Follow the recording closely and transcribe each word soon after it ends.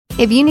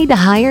If you need to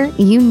hire,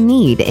 you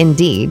need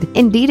Indeed.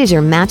 Indeed is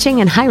your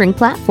matching and hiring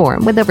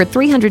platform with over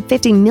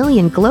 350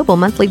 million global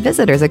monthly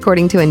visitors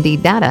according to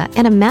Indeed data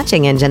and a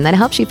matching engine that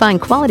helps you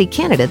find quality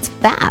candidates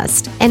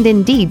fast. And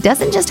Indeed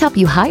doesn't just help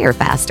you hire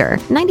faster.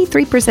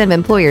 93% of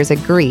employers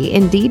agree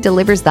Indeed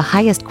delivers the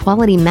highest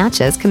quality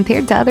matches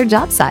compared to other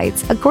job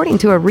sites, according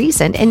to a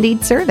recent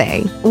Indeed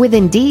survey. With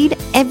Indeed,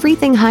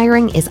 everything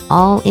hiring is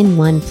all in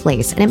one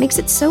place, and it makes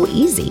it so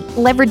easy.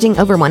 Leveraging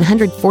over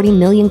 140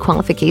 million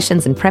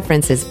qualifications and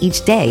preferences each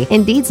day,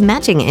 Indeed's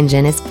matching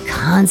engine is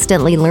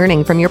constantly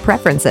learning from your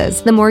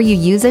preferences. The more you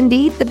use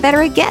Indeed, the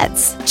better it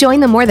gets. Join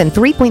the more than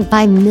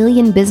 3.5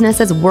 million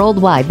businesses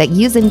worldwide that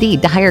use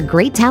Indeed to hire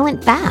great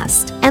talent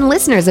fast. And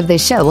listeners of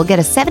this show will get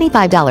a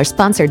 $75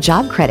 sponsored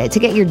job credit to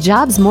get your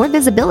jobs more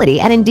visibility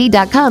at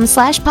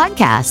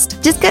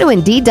Indeed.com/podcast. Just go to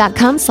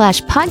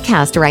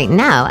Indeed.com/podcast right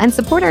now and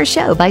support our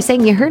show by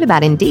saying you heard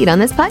about Indeed on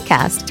this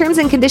podcast. Terms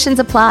and conditions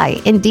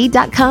apply.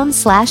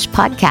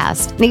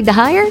 Indeed.com/podcast. Need to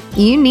hire?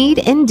 You need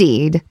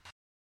Indeed.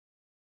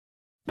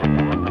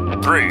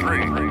 3,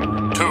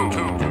 2,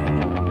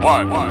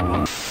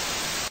 1.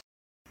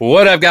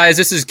 What up, guys?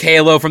 This is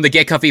Kalo from the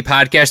Get Comfy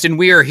podcast, and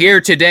we are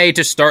here today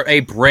to start a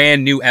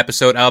brand new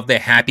episode of the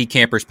Happy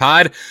Campers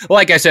Pod.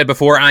 Like I said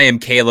before, I am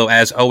Kalo,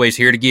 as always,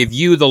 here to give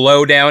you the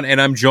lowdown, and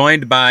I'm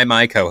joined by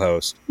my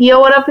co-host. Yo,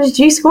 what up? It's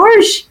G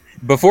Scorch.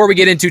 Before we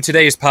get into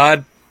today's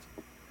pod,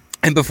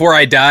 and before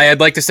I die, I'd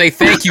like to say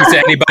thank you to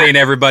anybody and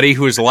everybody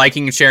who is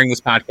liking and sharing this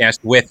podcast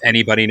with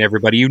anybody and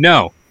everybody you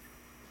know.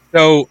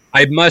 So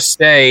I must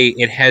say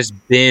it has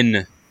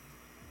been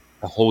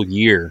a whole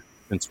year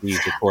since we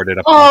recorded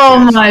a podcast.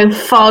 Oh my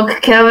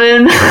fuck,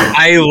 Kevin.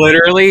 I forgot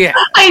about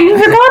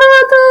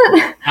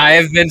that. I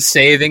have been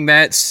saving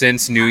that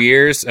since New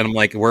Year's, and I'm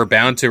like, we're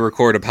bound to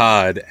record a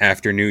pod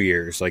after New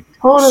Year's, like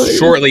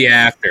shortly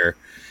after.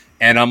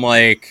 And I'm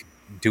like,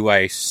 do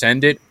I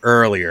send it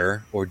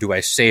earlier or do I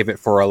save it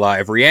for a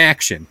live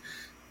reaction?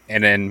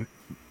 And then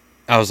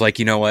I was like,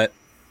 you know what?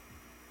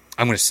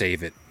 I'm going to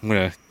save it. I'm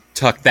going to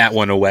tuck that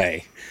one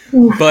away.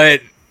 Oof. But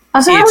I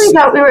was happy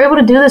that we were able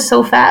to do this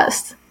so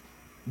fast.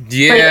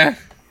 Yeah.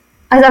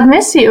 Like, I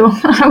miss you.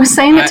 I was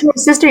saying it to my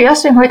sister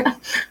yesterday. I'm like, I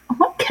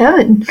want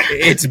Kevin.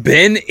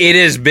 It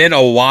has been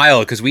a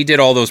while because we did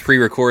all those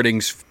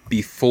pre-recordings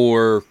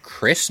before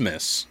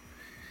Christmas.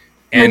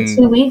 And like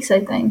 2 weeks,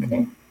 I think.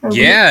 And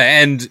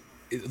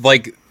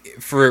like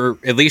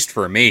at least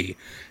for me,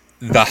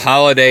 the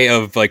holiday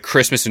of like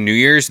Christmas and New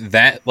Year's,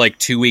 that like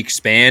 2 week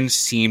span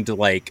seemed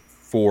like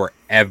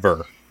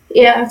forever.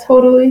 Yeah,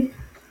 totally.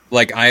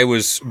 Like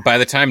by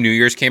the time New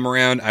Year's came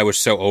around, I was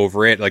so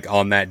over it. Like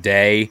on that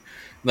day,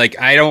 like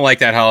I don't like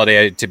that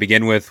holiday to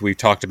begin with. We've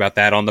talked about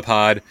that on the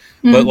pod,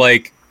 but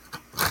like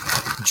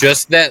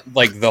just that,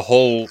 like the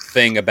whole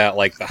thing about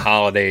like the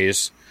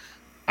holidays,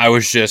 I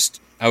was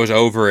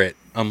over it.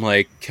 I'm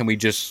like, can we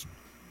just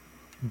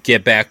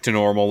get back to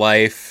normal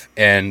life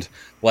and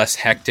less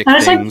hectic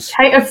things?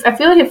 Like, I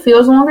feel like it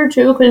feels longer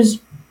too because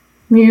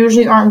we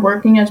usually aren't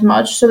working as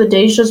much, so the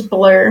days just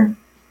blur.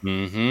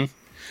 Mm-hmm.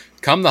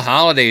 Come the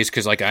holidays,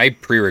 because like I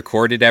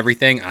pre-recorded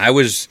everything. I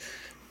was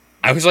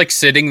like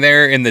sitting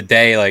there in the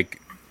day,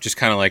 like just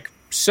kind of like,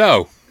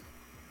 so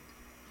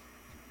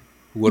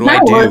what do I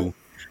do?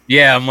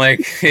 Yeah, I'm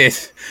like,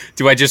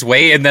 do I just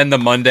wait? And then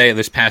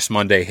this past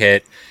Monday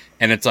hit,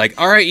 and it's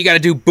like, all right, you got to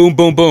do boom,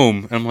 boom,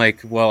 boom. And I'm like,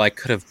 well, I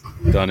could have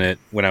done it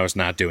when I was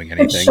not doing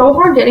anything. It's so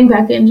hard getting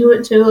back into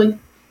it too. Like,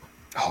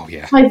 oh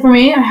yeah. Like for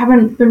me, I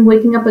haven't been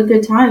waking up at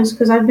good times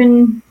because I've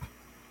been.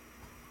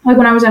 Like,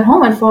 when I was at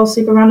home, I'd fall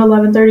asleep around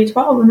 11:30,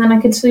 12, and then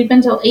I could sleep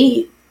until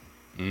 8.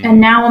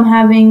 And now I'm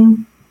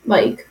having,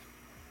 like,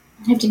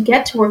 I have to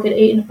get to work at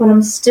 8, but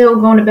I'm still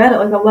going to bed at,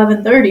 like,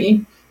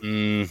 11:30.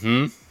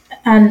 Mm-hmm.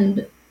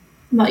 And,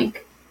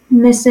 like,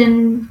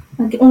 missing,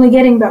 like, only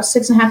getting about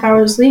 6.5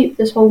 hours of sleep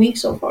this whole week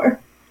so far.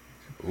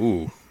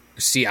 Ooh.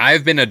 See,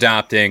 I've been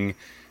adopting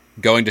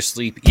going to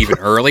sleep even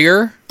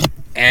earlier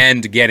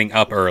and getting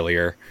up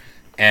earlier.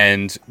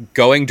 And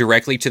going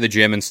directly to the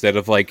gym instead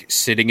of like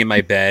sitting in my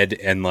bed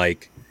and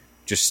like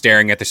just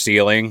staring at the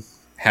ceiling,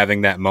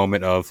 having that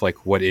moment of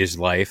like, what is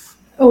life?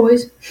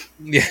 Always.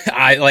 Yeah,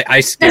 I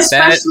skip Especially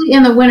that. Especially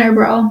in the winter,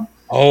 bro.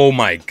 Oh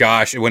my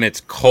gosh, when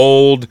it's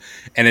cold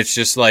and it's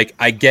just like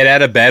I get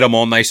out of bed, I'm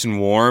all nice and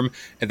warm,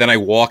 and then I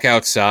walk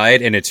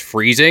outside and it's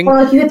freezing.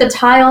 Or like you hit the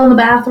tile in the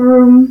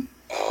bathroom.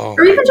 Oh.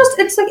 Or even just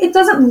it's like it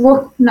doesn't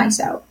look nice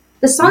out.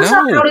 The sun's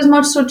not out as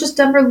much, so it just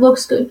never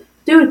looks good.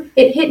 Dude,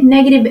 it hit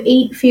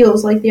 -8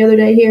 feels like the other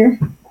day here.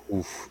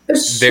 Oof.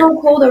 It's so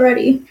cold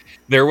already.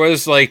 There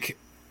was like,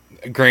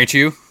 grant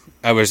you,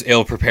 I was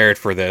ill prepared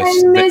for this.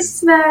 I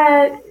missed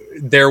that.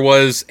 There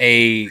was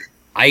a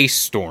ice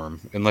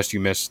storm, unless you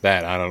missed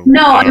that. I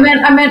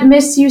meant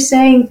miss you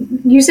saying,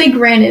 you say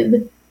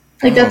granted.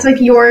 Like that's like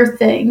your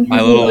thing. You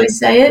always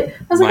say it.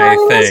 I was like, I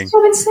must have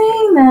been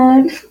saying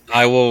that.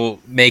 I will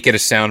make it a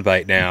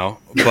soundbite now.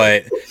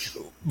 But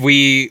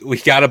we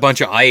got a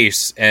bunch of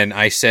ice, and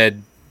I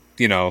said,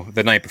 you know,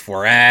 the night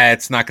before,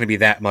 it's not going to be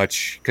that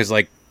much because,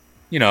 like,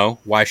 you know,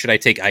 why should I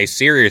take ice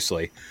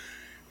seriously?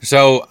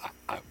 So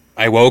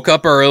I woke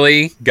up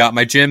early, got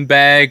my gym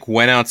bag,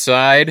 went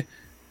outside.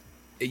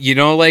 You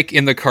know, like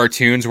in the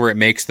cartoons where it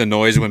makes the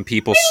noise when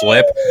people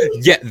slip?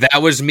 Yeah,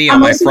 that was me on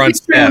my front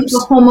steps.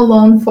 Like a Home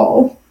Alone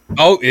fall.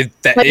 Oh,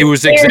 it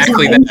was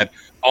exactly that.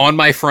 On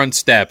my front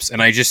steps.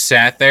 And I just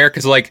sat there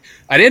because, like,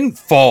 I didn't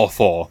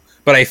fall,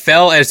 but I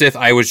fell as if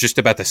I was just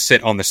about to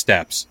sit on the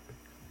steps.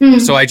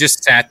 So I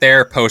just sat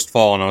there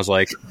post-fall, and I was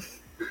like,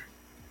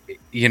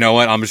 you know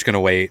what? I'm just going to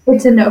wait.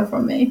 It's a no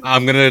from me.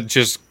 I'm going to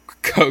just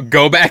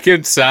go back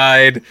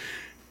inside,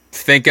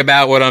 think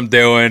about what I'm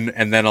doing,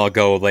 and then I'll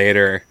go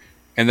later.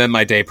 And then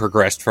my day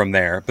progressed from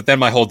there. But then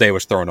my whole day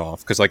was thrown off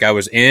because, like, I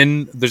was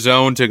in the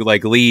zone to,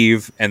 like,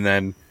 leave, and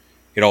then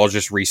it all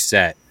just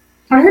reset.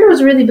 I heard it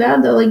was really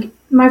bad, though. Like,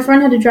 my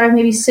friend had to drive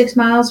maybe 6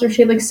 miles, or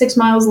she had, like, 6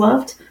 miles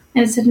left,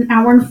 and it said an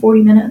hour and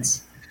 40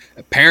 minutes.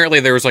 Apparently,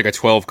 there was, like, a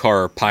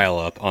 12-car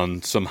pileup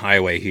on some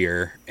highway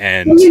here.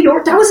 And in New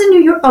York? That was in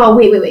New York? Oh,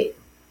 wait.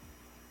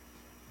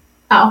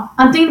 Oh,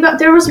 I'm thinking about...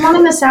 There was one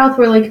in the South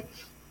where, like,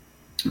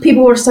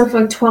 people were stuck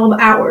for, like, 12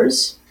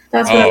 hours.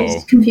 That's what I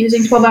was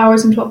confusing. 12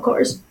 hours and 12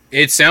 cars.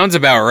 It sounds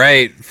about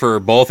right for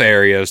both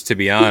areas, to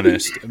be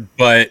honest.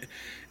 But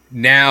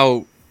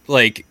now,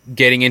 like,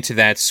 getting into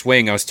that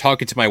swing, I was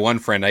talking to my one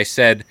friend. I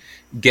said,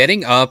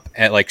 getting up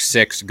at, like,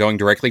 6, going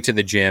directly to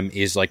the gym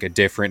is, like, a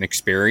different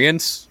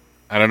experience.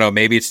 I don't know.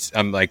 Maybe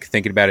I'm, like,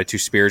 thinking about it too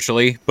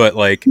spiritually. But,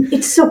 like...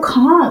 It's so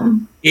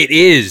calm. It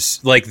is.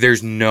 Like,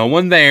 there's no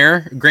one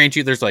there. Grant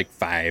you, there's, like,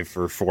 5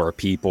 or 4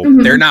 people.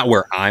 Mm-hmm. They're not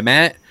where I'm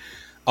at.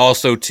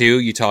 Also, too,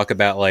 you talk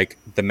about, like,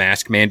 the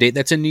mask mandate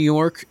that's in New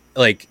York.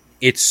 Like,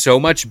 it's so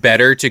much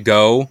better to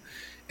go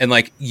and,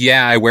 like,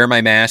 yeah, I wear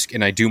my mask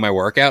and I do my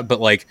workout, but,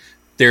 like,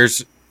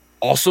 there's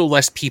also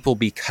less people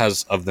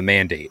because of the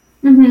mandate.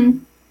 Mm-hmm.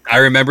 I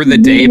remember the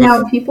day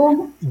before.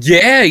 People?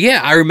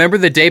 Yeah. I remember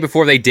the day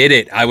before they did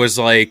it. I was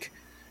like,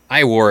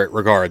 I wore it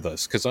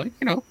regardless because, like,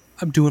 you know,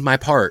 I'm doing my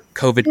part.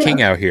 COVID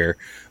king out here.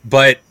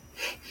 But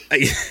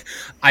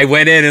I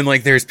went in and,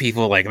 like, there's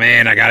people like,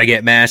 man, I got to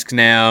get masks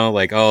now.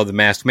 Like, oh, the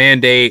mask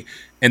mandate.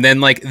 And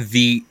then, like,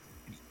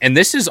 and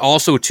this is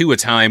also, too, a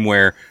time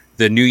where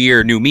the New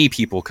Year, New Me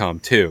people come,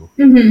 too.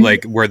 Mm-hmm.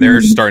 Like, where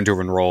they're starting to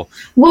enroll.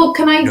 Well,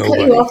 can I cut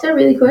you off there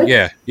really quick?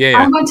 Yeah.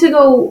 I'm going to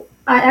go,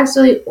 I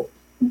actually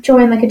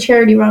joined, like, a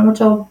charity run,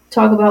 which I'll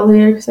talk about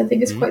later because I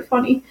think it's quite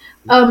funny.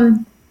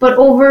 But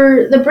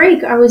over the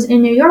break, I was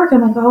in New York.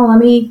 I'm like, oh, let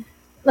me,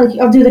 like,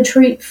 I'll do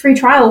the free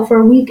trial for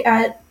a week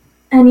at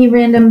any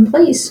random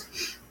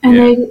place.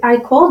 And I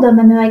called them,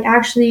 and they're like,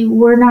 actually,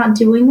 we're not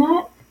doing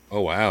that. Oh,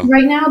 wow.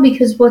 Right now,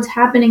 because what's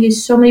happening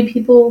is so many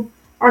people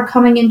are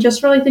coming in just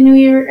for, like, the New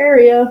Year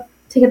area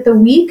to get the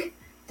week.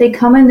 They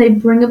come in, they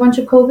bring a bunch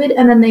of COVID,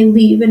 and then they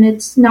leave, and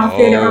it's not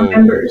fair to our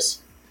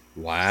members.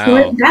 Wow.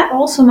 So that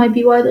also might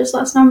be why there's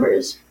less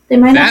numbers. They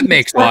might that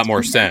makes a lot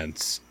more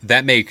sense.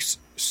 That makes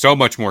so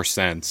much more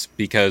sense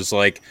because,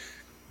 like,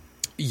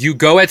 you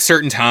go at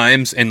certain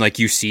times and, like,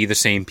 you see the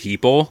same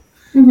people,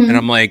 and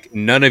I'm like,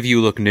 none of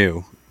you look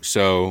new.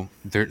 So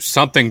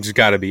something's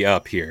got to be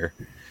up here.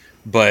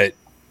 But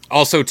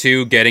also,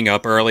 too, getting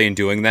up early and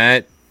doing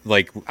that,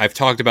 like I've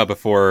talked about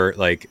before,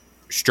 like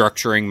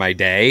structuring my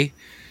day,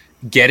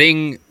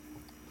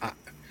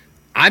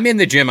 I'm in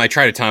the gym. I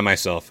try to time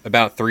myself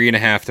about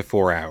 3.5 to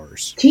 4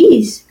 hours.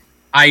 Jeez.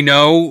 I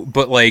know,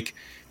 but, like,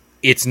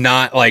 it's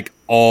not like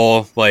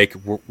all like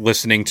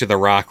listening to the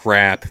rock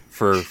rap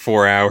for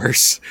 4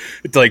 hours.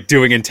 It's like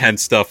doing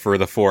intense stuff for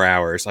the 4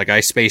 hours. Like, I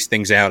space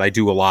things out. I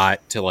do a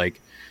lot to,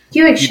 like. Do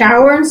you, like,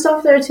 shower and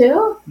stuff there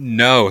too?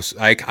 No,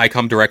 I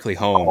come directly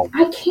home.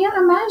 I can't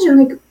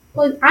imagine.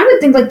 Like I would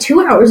think like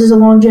 2 hours is a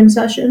long gym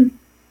session.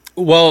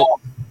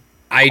 Well,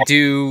 I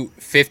do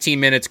 15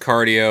 minutes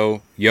cardio,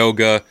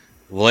 yoga,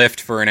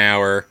 lift for an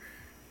hour,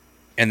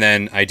 and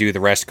then I do the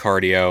rest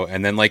cardio.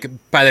 And then, like,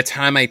 by the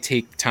time I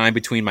take time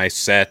between my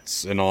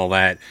sets and all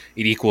that,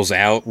 it equals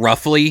out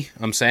roughly,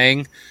 I'm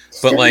saying.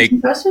 But, like,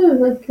 impressive,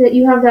 like, that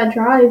you have that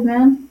drive,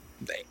 man.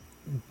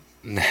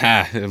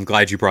 I'm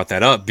glad you brought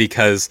that up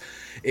because,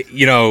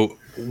 you know,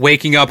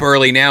 waking up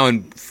early now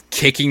and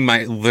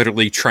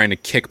literally trying to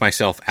kick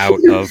myself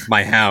out of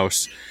my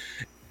house.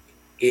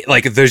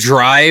 Like, the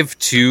drive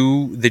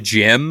to the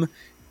gym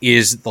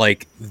is,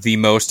 like, the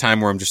most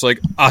time where I'm just like,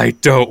 I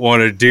don't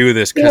want to do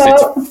this because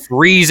it's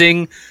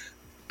freezing.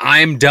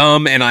 I'm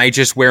dumb and I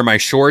just wear my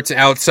shorts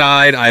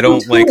outside. I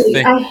don't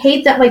I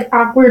hate that, like,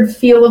 awkward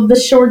feel of the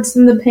shorts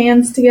and the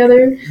pants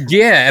together.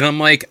 Yeah, and I'm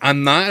like,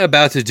 I'm not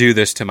about to do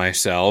this to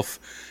myself.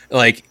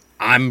 Like,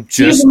 I'm just.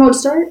 Do you use remote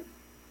start?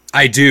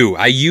 I do.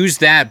 I use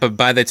that, but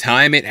by the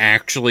time it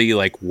actually,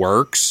 like,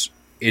 works,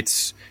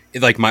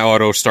 like, my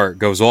auto start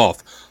goes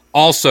off.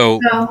 Also,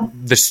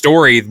 the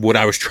story, what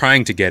I was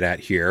trying to get at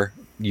here,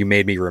 you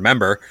made me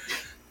remember.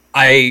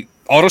 I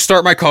auto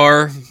start my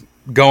car,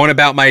 going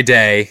about my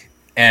day,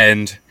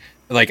 and,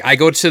 like, I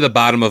go to the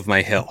bottom of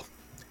my hill,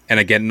 and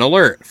I get an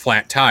alert,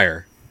 flat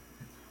tire.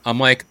 I'm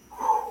like,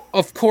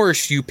 of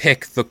course you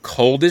pick the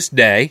coldest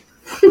day,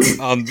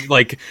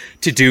 like,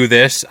 to do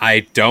this.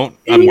 I'm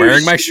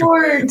wearing my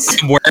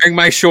shorts. I'm wearing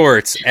my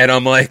shorts, and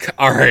I'm like,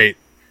 all right,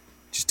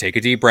 Just take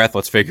a deep breath.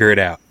 Let's figure it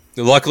out.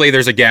 Luckily,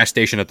 there's a gas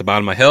station at the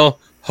bottom of my hill.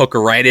 Hook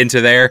her right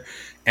into there,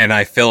 and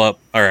I fill up,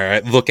 or I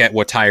look at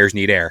what tires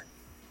need air.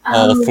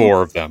 All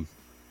 4 of them.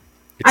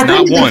 It's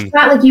not one. It's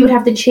not like you would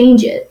have to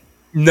change it.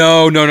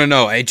 No.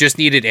 I just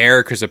needed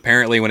air because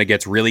apparently when it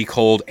gets really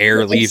cold,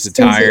 air leaves the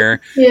tire.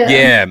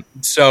 Yeah.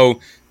 So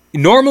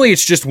normally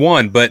it's just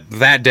one, but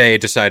that day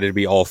it decided to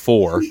be all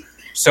 4.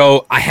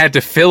 So I had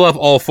to fill up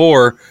all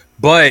 4,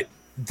 but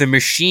the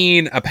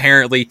machine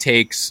apparently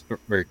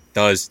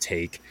does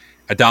take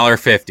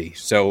 $1.50.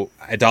 So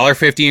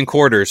 $1.50 in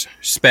quarters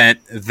spent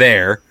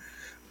there,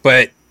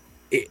 but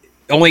it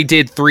only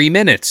did 3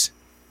 minutes.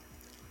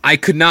 I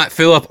could not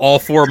fill up all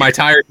 4 of my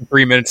tires in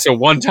 3 minutes, so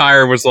one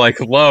tire was like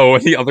low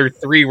and the other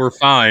 3 were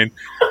fine.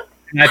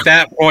 And at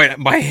that point,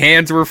 my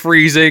hands were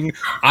freezing.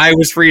 I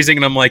was freezing,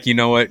 and I'm like, you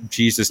know what?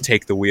 Jesus,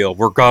 take the wheel.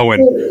 We're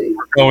going.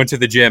 We're going to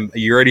the gym.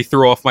 You already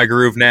threw off my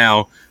groove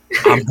now.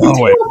 I'm going.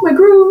 Threw off my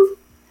groove.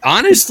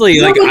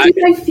 Honestly,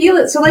 I feel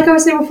it. So like I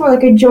was saying before,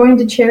 like I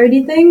joined a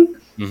charity thing.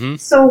 Mm-hmm.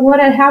 So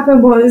what had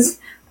happened was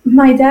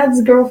my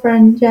dad's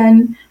girlfriend,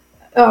 Jen,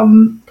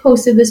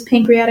 posted this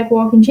pancreatic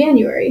walk in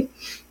January.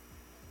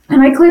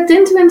 And I clicked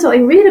into it to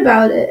like read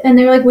about it, and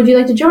they were like, "Would you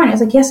like to join?" I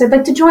was like, "Yes, I'd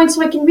like to join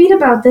so I can read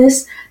about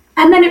this."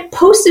 And then it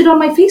posted on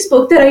my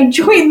Facebook that I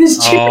joined this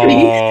charity.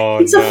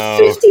 It's a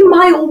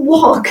 50-mile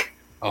walk.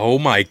 Oh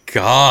my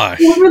gosh!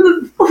 Over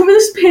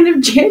the span of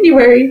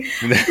January,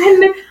 and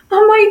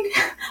I'm like,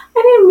 I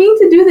didn't mean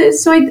to do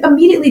this, so I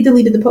immediately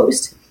deleted the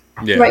post.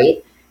 Yeah.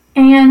 Right,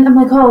 and I'm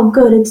like, oh,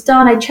 good, it's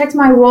done. I checked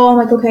my wall. I'm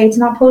like, okay, it's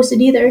not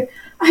posted either.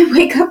 I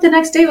wake up the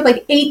next day with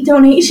like 8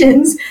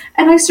 donations,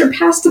 and I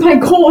surpassed my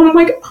goal. And I'm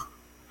like,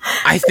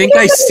 I think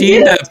I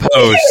seen that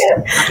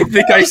post. I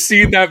think I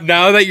seen that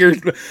now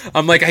that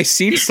I'm like, I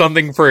seen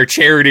something for a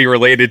charity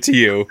related to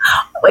you.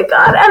 Oh my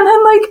God. And then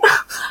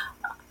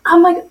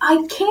I'm like,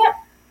 I can't,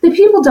 the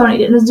people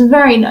donated, and it's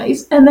very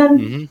nice. And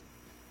then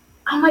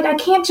I'm like, I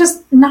can't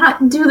just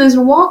not do this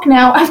walk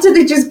now after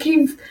they just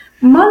gave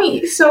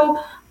money.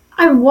 So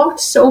I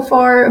walked so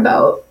far,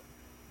 about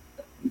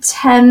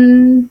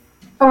 10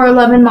 or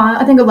 11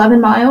 miles, I think 11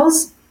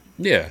 miles.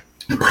 Yeah.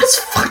 But it's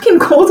fucking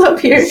cold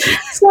up here.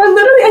 So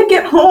I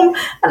get home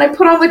and I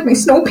put on like my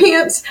snow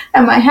pants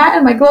and my hat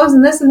and my gloves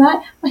and this and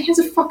that. My hands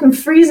are fucking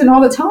freezing all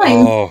the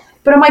time. Oh.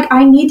 But I'm like,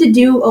 I need to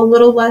do a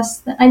little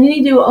less. I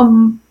need to do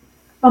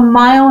a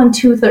mile and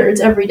 2/3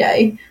 every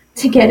day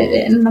to get it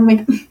in. And I'm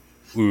like,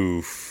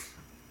 oof.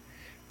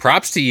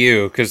 Props to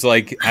you, because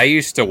like I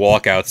used to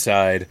walk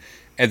outside.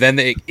 And then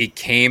it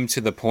came to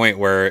the point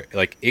where,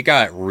 like, it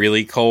got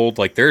really cold.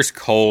 Like, there's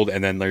cold,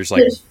 and then there's,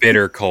 like,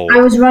 bitter cold.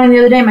 I was running the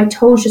other day, my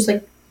toes just,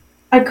 like,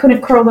 I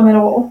couldn't curl them at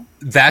all.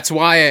 That's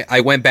why I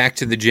went back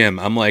to the gym.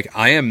 I'm like,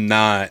 I am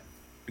not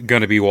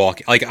going to be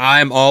walking. Like,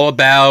 I'm all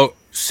about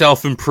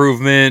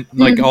self-improvement,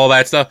 like, all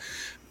that stuff.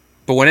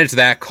 But when it's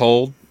that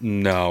cold,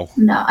 no.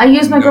 No, I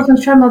used my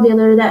girlfriend's treadmill the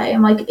other day.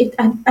 I'm like,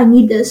 I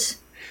need this.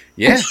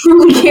 Yeah. I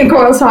truly can't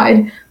go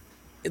outside.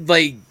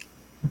 Like,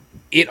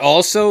 it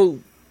also...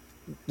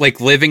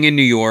 like living in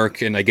New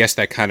York, and I guess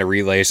that kind of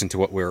relays into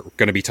what we're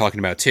going to be talking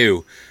about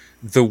too.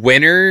 The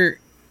winter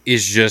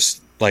is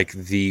just like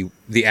the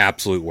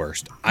absolute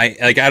worst. I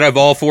like out of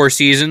all 4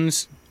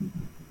 seasons,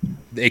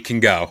 it can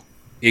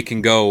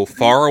go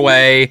far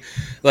away.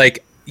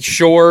 Like,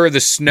 sure,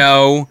 the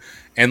snow,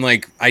 and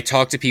like I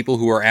talk to people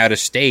who are out of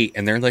state,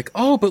 and they're like,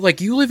 "Oh, but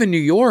like you live in New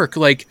York,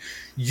 like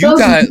you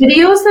got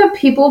videos that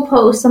people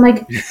post." I'm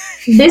like,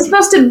 this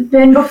must have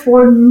been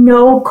before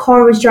no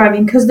car was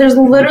driving, because there's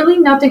literally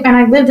nothing. And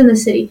I lived in the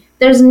city.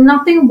 There's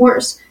nothing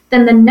worse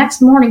than the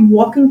next morning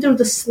walking through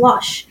the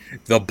slush,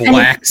 the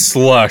black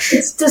slush.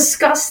 It's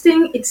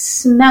disgusting. It's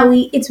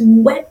smelly. It's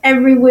wet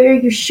everywhere.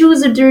 Your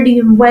shoes are dirty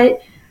and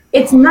wet.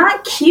 It's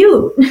not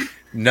cute.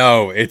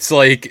 No, it's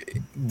like,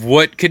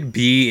 what could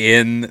be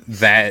in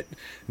that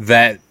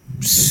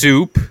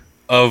soup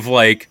of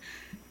like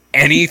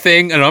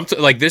anything? And I'm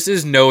like, this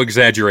is no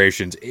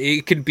exaggerations.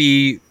 It could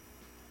be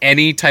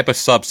any type of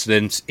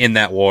substance in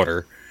that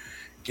water.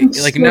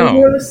 Like,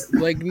 no,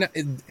 like no,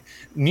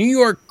 New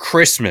York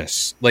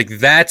Christmas, like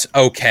that's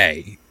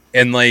okay.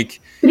 And like,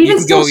 but even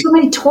still, so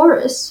many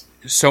tourists,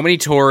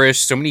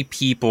 so many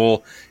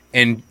people,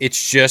 and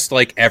it's just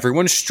like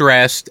everyone's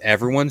stressed.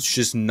 Everyone's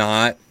just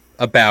not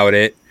about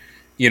it,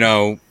 you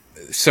know.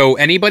 So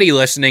anybody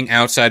listening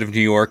outside of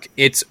New York,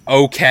 it's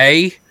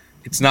okay.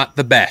 It's not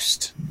the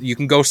best. You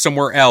can go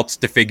somewhere else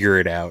to figure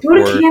it out. Go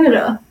to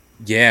Canada.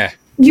 Yeah.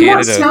 You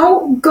want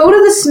snow? Go to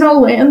the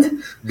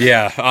snowland.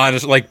 Yeah,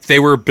 honestly, like they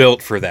were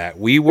built for that.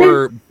 We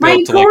were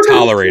built to like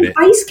tolerate it.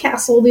 Ice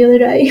castle the other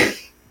day.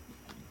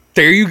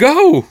 There you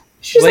go.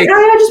 She's like,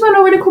 I just went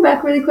over to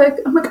Quebec really quick.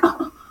 I'm like,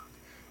 oh.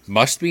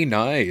 Must be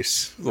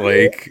nice.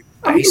 Like,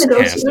 ice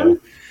castle.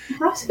 I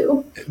have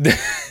to.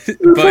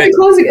 We're pretty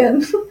close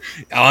again.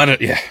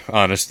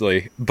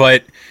 Honestly.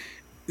 But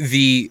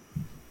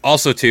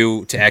also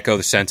to echo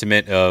the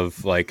sentiment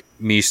of like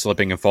me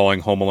slipping and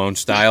falling Home Alone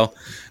style,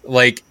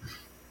 like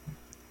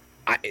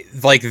I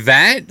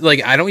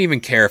don't even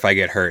care if I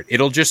get hurt.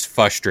 It'll just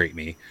frustrate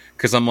me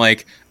because I'm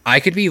like, I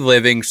could be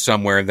living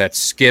somewhere that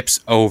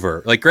skips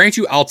over. Like, grant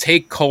you, I'll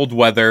take cold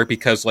weather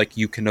because, like,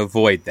 you can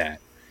avoid that.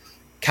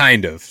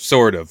 Kind of,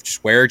 sort of.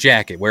 Just wear a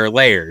jacket, wear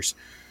layers.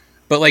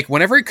 But, like,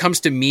 whenever it comes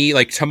to me,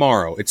 like,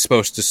 tomorrow, it's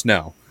supposed to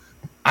snow.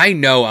 I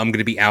know I'm going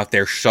to be out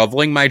there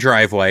shoveling my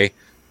driveway,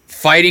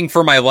 fighting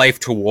for my life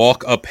to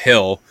walk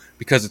uphill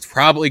because it's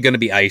probably going to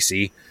be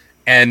icy.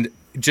 And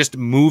just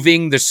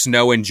moving the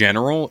snow in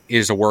general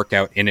is a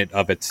workout in and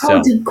of itself. Oh,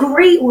 it's a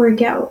great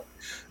workout.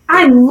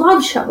 I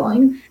love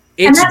shoveling.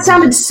 And that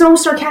sounded so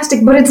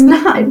sarcastic, but it's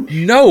not.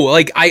 No,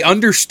 like, I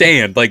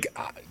understand. Like,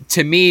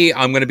 to me,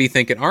 I'm going to be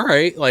thinking, all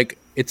right, like,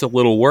 it's a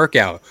little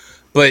workout.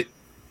 But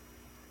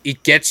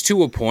it gets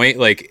to a point,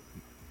 like,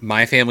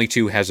 my family,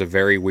 too, has a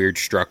very weird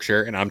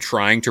structure, and I'm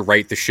trying to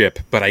right the ship,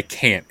 but I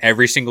can't.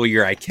 Every single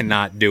year, I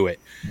cannot do it.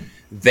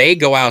 They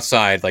go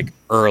outside, like,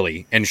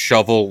 early and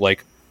shovel,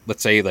 like,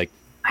 let's say, like,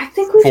 I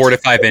think 4 to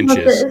 5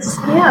 inches.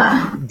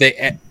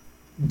 Yeah.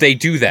 They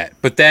do that,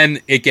 but then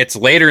it gets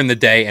later in the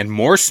day and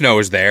more snow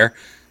is there,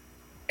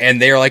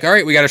 and they're like, all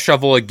right, we got to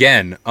shovel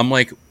again. I'm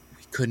like,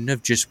 we couldn't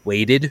have just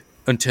waited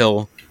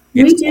until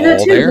it's we do that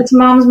all too. there? That's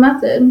Mom's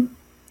method.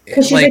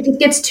 Because she's like, it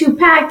gets too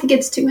packed, it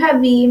gets too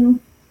heavy.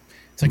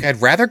 It's like, I'd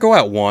rather go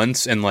out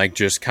once and, like,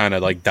 just kind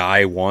of, like,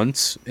 die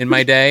once in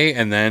my day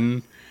and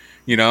then,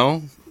 you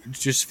know,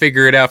 just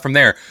figure it out from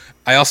there.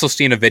 I also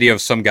seen a video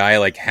of some guy,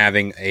 like,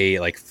 having a,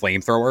 like,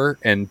 flamethrower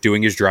and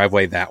doing his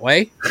driveway that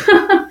way.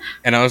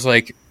 And I was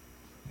like,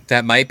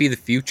 that might be the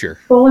future.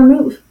 Baller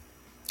move.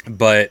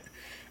 But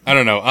I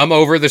don't know. I'm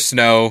over the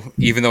snow,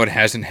 even though it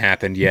hasn't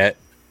happened yet.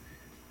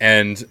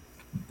 And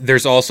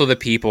there's also the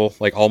people,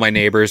 like, all my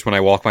neighbors, when I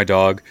walk my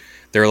dog,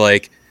 they're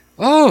like,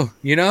 oh,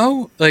 you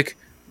know, like,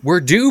 we're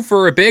due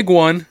for a big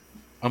one.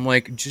 I'm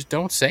like, just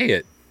don't say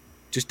it.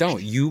 Just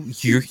don't.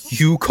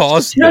 You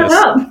caused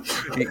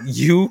this.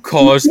 You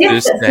caused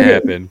this to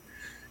happen.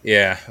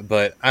 Yeah,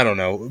 but I don't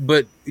know.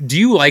 But do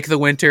you like the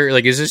winter?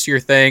 Like, is this your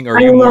thing, or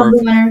are you more? I love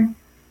the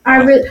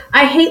winter.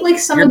 I hate, like,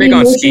 some You're of the big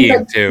on emotions skiing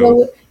that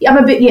too. I'm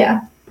a bit.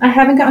 Yeah, I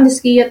haven't gotten to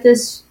ski yet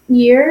this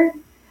year,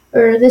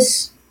 or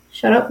this.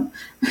 Shut up.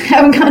 I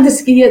haven't gotten to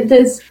ski yet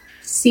this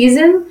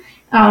season.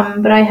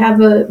 But I have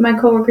my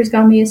coworkers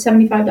got me a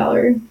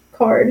 $75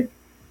 card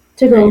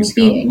to go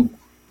skiing.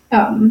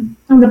 And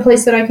the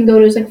place that I can go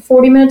to is like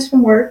 40 minutes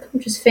from work,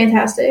 which is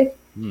fantastic.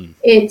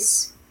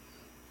 It's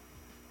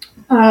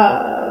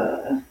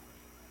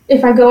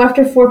if I go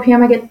after 4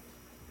 p.m., I get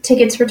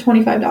tickets for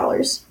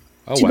 $25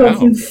 to go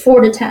from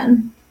 4 to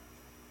 10.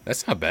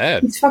 That's not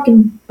bad. It's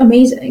fucking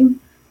amazing.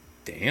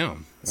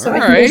 Damn. So I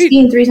can go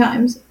skiing 3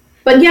 times.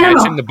 But yeah,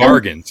 catching the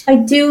bargains. I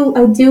do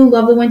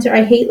love the winter.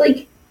 I hate,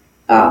 like,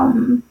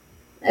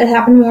 it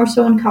happened more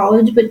so in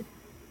college, but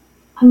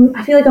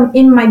I feel like I'm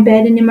in my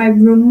bed and in my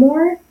room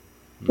more.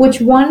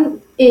 Which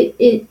one,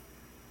 it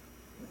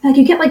like,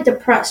 you get, like,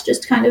 depressed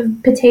just kind of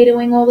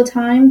potatoing all the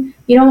time.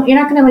 You're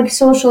not going to, like,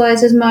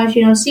 socialize as much.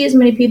 You don't see as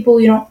many people.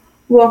 You don't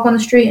walk on the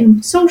street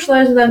and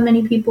socialize with that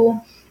many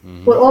people.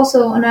 But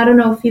also, and I don't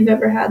know if you've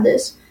ever had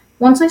this,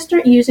 once I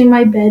start using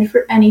my bed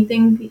for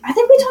anything, I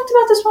think we talked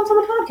about this once on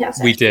the podcast.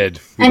 Actually. We did.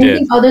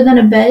 Anything other than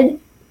a bed,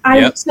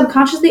 I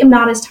subconsciously am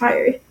not as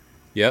tired.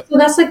 Yep. So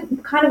that's,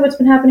 like, kind of what's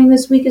been happening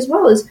this week as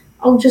well, is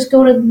I'll just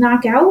go to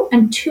knock out,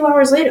 and 2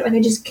 hours later, like,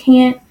 I just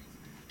can't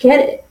get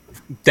it.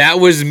 That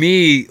was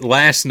me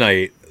last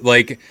night.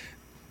 Like,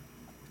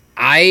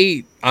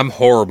 I'm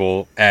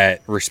horrible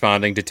at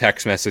responding to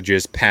text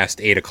messages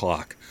past 8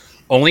 o'clock.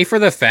 Only for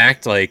the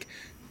fact, like,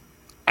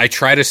 I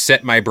try to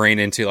set my brain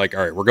into, like,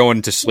 all right, we're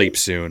going to sleep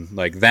soon,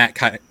 like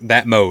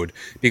that mode.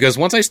 Because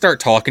once I start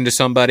talking to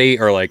somebody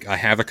or, like, I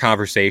have a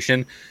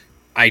conversation,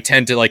 I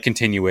tend to, like,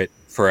 continue it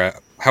for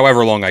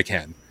however long I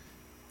can.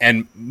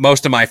 And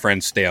most of my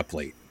friends stay up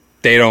late.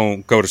 They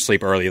don't go to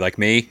sleep early like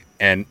me,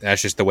 and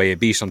that's just the way it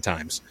be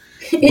sometimes.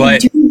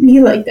 It do be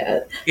like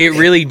that. It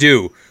really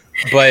do.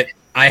 But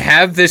I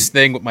have this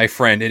thing with my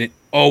friend, and it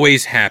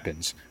always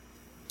happens,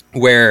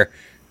 where,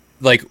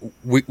 like,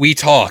 we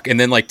talk, and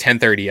then, like,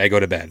 10:30, I go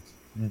to bed.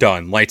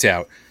 Done. Lights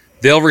out.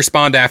 They'll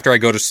respond after I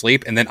go to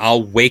sleep, and then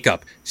I'll wake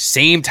up.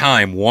 Same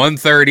time,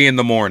 1:30 in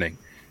the morning.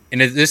 And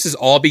this is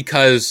all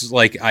because,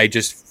 like,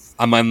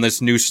 I'm on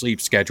this new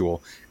sleep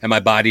schedule, and my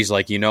body's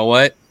like, you know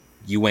what?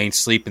 You ain't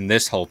sleeping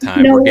this whole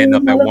time. We're getting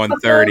up at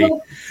 1:30.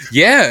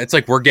 Yeah, it's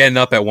like, we're getting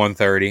up at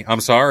 1:30.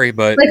 I'm sorry,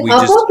 but like,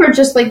 up or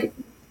just, like,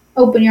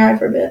 open your eye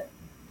for a bit?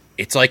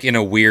 It's, like, in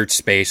a weird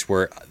space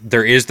where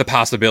there is the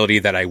possibility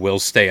that I will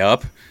stay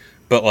up,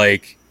 but,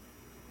 like,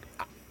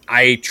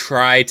 I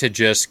try to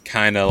just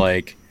kind of,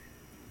 like,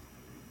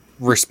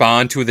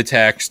 respond to the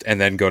text and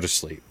then go to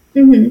sleep.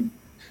 Mm-hmm.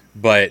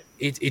 But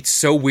it's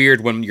so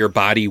weird when your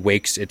body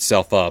wakes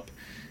itself up.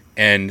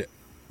 And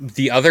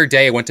the other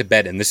day I went to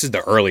bed, and this is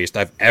the earliest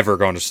I've ever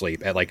gone to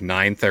sleep, at, like,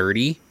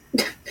 9:30.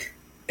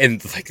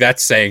 And, like,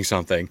 that's saying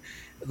something.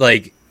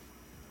 Like,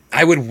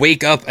 I would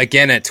wake up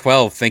again at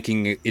 12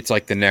 thinking it's,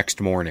 like, the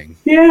next morning.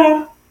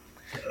 Yeah.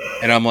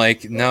 And I'm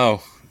like,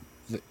 no.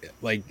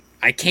 Like,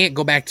 I can't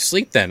go back to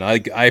sleep then.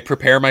 I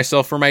prepare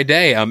myself for my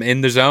day. I'm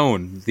in the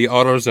zone, the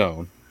auto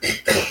zone.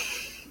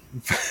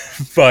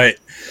 But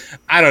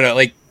I don't know,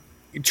 like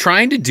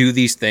trying to do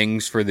these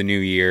things for the new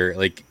year.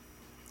 Like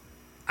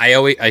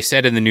I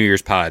said in the New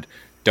Year's pod,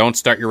 don't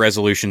start your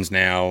resolutions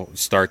now.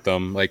 Start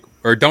them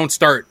or don't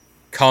start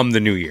come the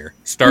new year.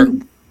 Start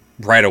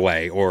right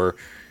away or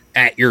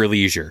at your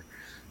leisure.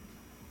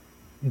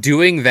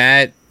 Doing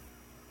that,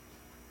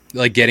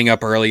 like getting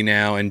up early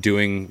now and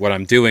doing what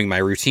I'm doing, my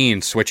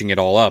routine, switching it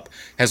all up,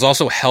 has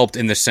also helped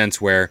in the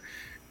sense where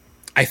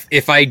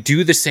if I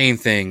do the same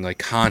thing like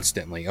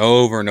constantly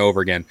over and over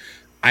again,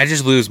 I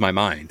just lose my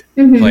mind.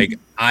 Like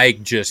I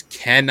just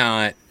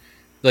cannot,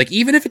 like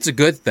even if it's a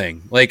good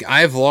thing, like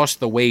I've lost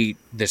the weight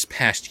this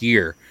past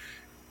year.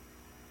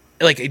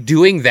 Like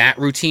doing that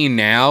routine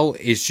now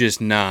is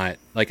just not,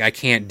 like I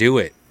can't do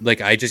it.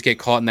 Like I just get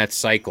caught in that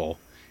cycle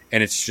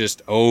and it's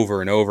just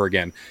over and over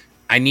again.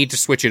 I need to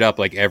switch it up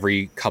like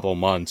every couple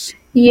months to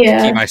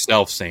keep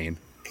myself sane.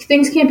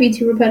 Things can't be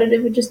too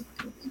repetitive. It just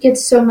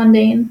gets so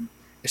mundane.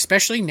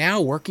 Especially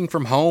now working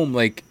from home.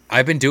 Like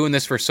I've been doing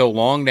this for so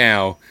long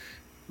now.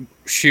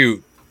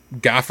 Shoot,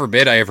 God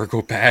forbid I ever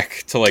go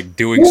back to like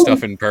doing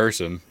stuff in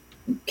person.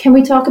 Can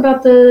we talk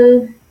about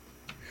the...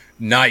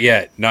 Not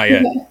yet.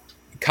 Okay.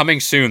 Coming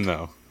soon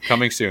though.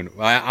 Coming soon.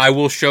 I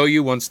will show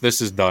you once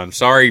this is done.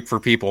 Sorry for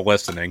people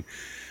listening,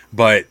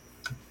 but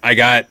I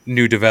got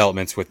new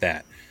developments with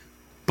that.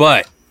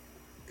 But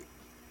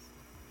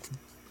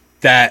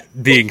that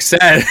being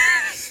said,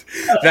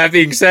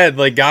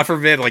 like God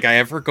forbid, like I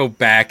ever go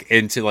back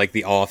into like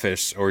the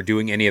office or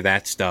doing any of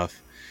that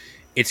stuff,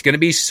 it's going to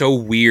be so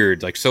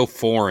weird, like so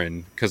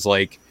foreign. Cause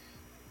like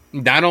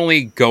not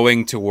only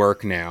going to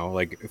work now,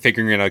 like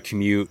figuring out a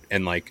commute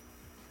and like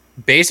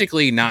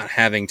basically not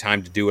having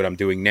time to do what I'm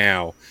doing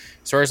now,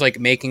 as far as like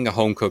making a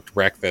home cooked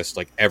breakfast,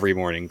 like every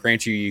morning.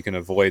 Grant you can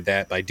avoid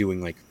that by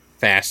doing like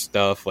fast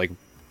stuff, like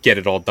get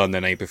it all done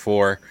the night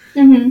before.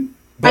 But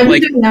I've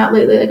been doing that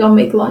lately. Like I'll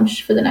make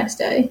lunch for the next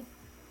day.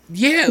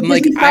 Yeah, it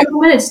like 5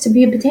 minutes to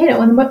be a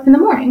potato in the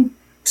morning.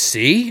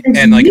 See,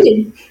 and like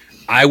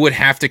I would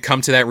have to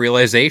come to that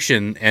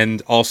realization,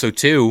 and also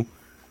too,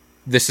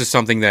 this is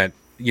something that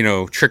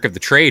trick of the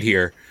trade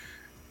here.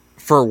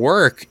 For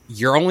work,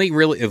 you're only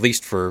really, at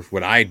least for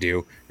what I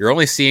do, you're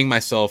only seeing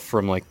myself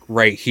from like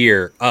right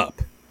here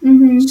up.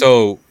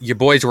 So your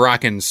boy's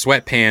rocking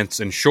sweatpants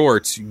and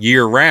shorts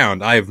year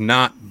round. I have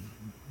not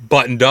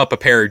buttoned up a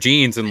pair of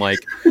jeans in like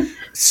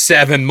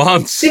 7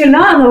 months. You're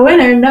not in the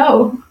winter,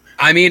 no.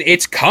 I mean,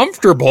 it's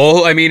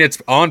comfortable. I mean,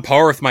 it's on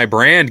par with my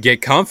brand,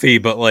 Get Comfy.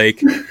 But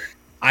like,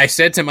 I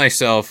said to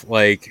myself,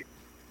 like,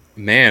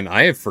 man,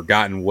 I have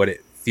forgotten what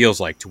it feels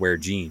like to wear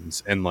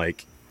jeans and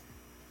like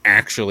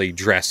actually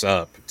dress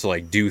up to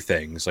like do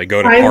things, like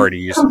go to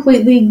parties. I've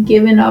completely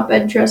given up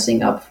at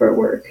dressing up for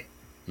work.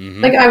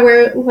 Like I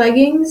wear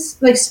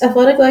leggings, like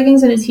athletic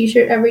leggings and a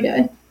t-shirt every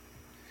day.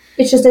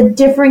 It's just a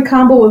different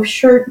combo of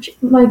shirt,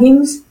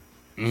 leggings.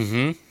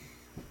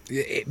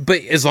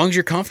 But as long as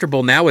you're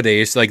comfortable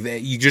nowadays, like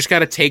you just got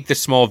to take the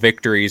small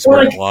victories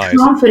where like it lies.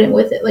 Confident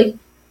with it. Like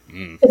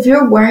if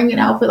you're wearing an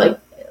outfit like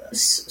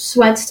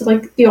sweats to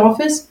like the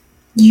office,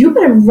 you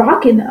better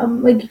rock in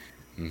them. Like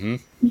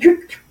you're.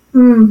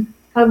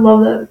 I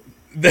love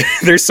that.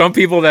 There's some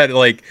people that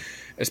like,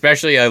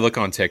 especially I look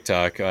on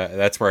TikTok.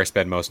 That's where I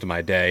spend most of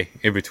my day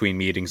in between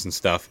meetings and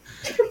stuff.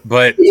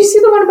 But did you see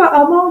the one about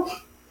Elmo?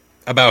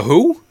 About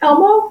who?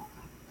 Elmo.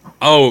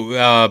 Oh,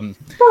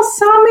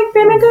 balsamic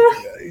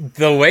vinegar.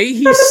 The way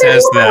he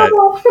says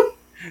that.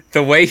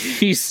 The way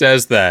he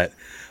says that.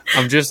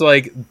 I'm just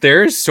like,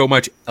 there's so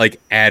much like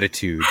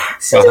attitude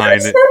behind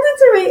it. Sent it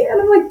to me,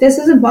 and I'm like, this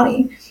isn't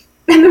funny.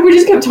 And then we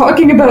just kept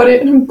talking about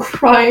it, and I'm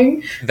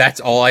crying. That's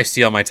all I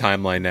see on my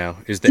timeline now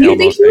is the Elmo. Do you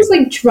think he was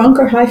like drunk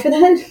or high for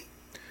that?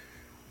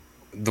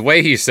 The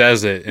way he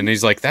says it, and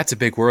he's like, "That's a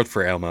big word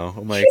for Elmo."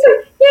 I'm like, he's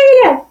like,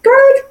 yeah,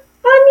 garlic,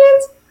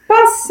 onions,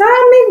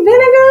 balsamic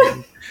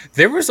vinegar.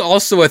 There was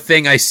also a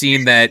thing I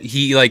seen that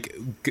he like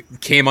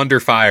came under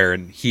fire,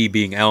 and he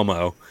being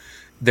Elmo,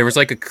 there was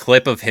like a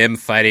clip of him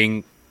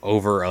fighting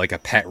over like a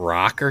pet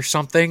rock or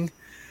something.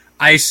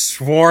 I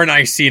sworn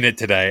I seen it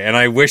today, and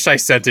I wish I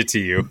sent it to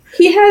you.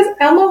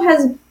 Elmo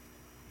has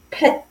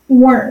pet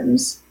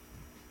worms.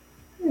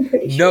 I'm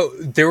pretty sure.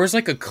 No, there was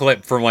like a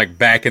clip from like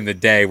back in the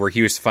day where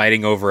he was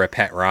fighting over a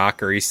pet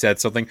rock, or he said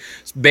something.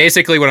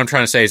 Basically, what I'm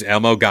trying to say is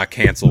Elmo got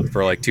canceled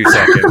for like 2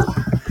 seconds.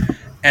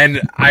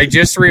 And I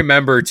just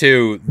remember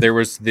too, there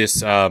was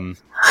this.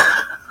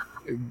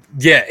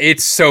 Yeah,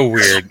 it's so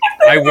weird.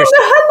 I wish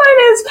the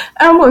headline is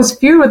Elmo's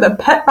feud with a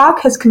pet rock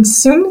has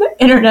consumed the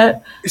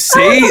internet. See,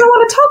 I don't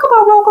want to talk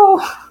about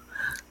Rocco.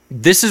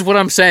 This is what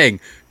I'm saying.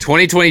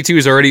 2022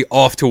 is already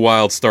off to a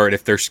wild start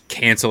if they're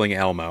canceling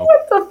Elmo.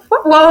 What the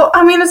fuck? Well,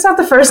 I mean, it's not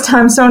the first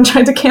time someone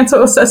tried to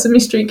cancel a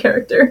Sesame Street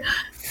character.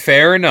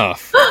 Fair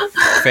enough.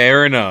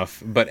 Fair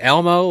enough. But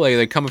Elmo,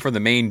 like coming from the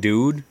main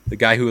dude, the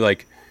guy who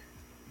like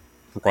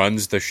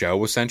runs the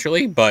show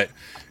essentially. But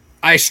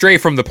I stray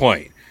from the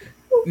point.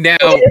 Now,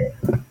 wait,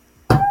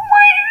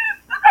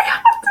 I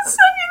have to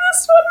send you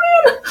this one,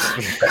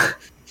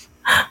 man.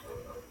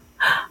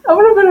 I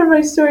want to put it in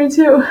my story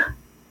too.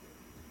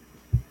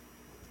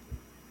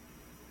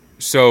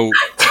 So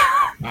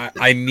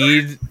I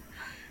need.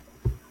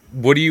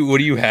 What do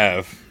you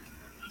have?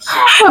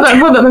 Hold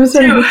on. Let me see.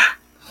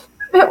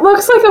 It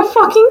looks like a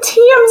fucking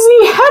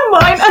TMZ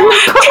headline, and they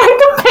put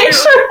like a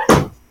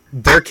picture.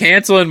 They're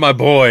canceling my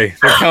boy.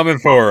 They're coming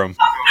for him.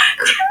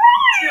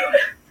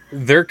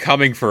 They're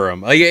coming for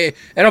him. Like,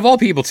 and of all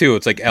people too,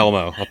 it's like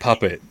Elmo, a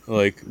puppet.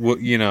 Like,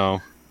 you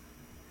know,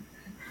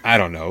 I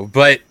don't know.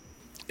 But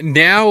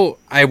now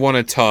I want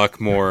to talk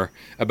more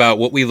about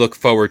what we look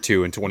forward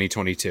to in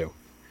 2022.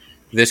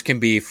 This can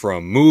be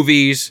from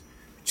movies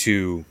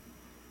to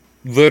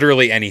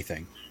literally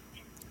anything,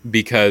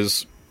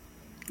 because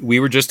we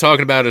were just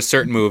talking about a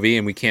certain movie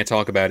and we can't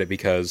talk about it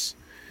because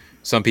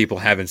some people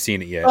haven't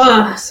seen it yet.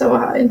 Ugh, so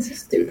high. It's so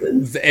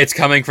stupid. It's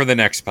coming for the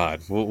next pod.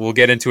 We'll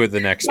get into it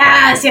the next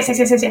pod.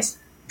 Yes.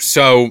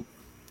 So,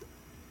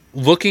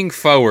 looking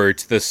forward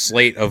to the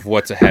slate of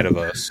what's ahead of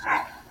us,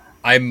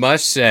 I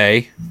must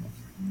say,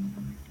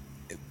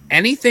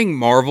 anything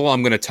Marvel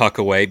I'm going to tuck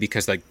away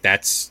because, like,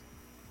 that's,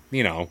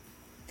 you know,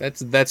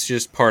 that's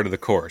just part of the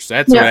course.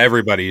 That's what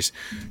everybody's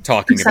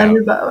talking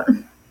about.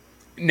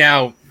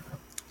 Now,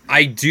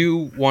 I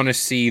do want to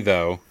see,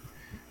 though,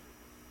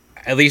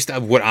 at least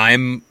what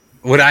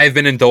I've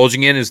been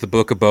indulging in is the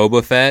Book of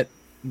Boba Fett.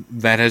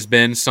 That has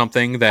been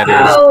something that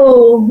is.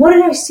 Oh, what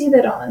did I see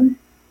that on?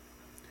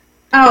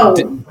 Oh,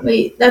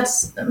 wait,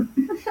 that's.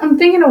 I'm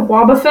thinking of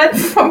Wobbuffet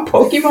from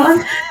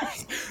Pokemon.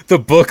 The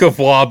Book of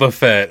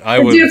Wobbuffet.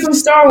 The dude from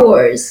Star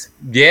Wars.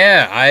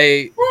 Yeah,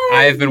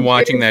 I've been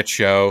watching that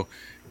show,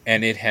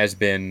 and it has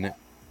been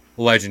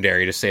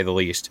legendary to say the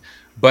least.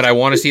 But I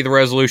want to see the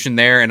resolution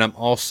there, and I'm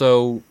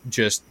also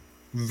just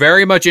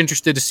very much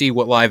interested to see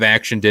what live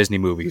action Disney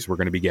movies we're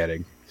going to be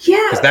getting.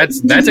 Yeah,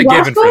 because that's a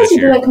given for this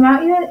year. Did that come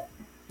out yet?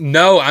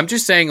 No, I'm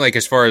just saying, like,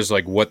 as far as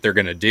like what they're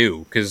going to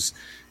do, because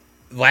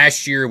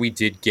last year we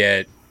did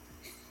get.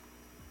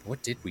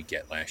 What did we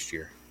get last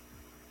year?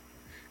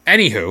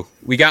 Anywho,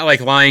 we got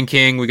like Lion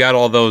King, we got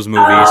all those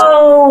movies.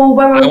 Oh,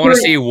 I want to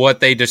see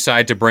what they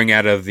decide to bring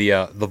out of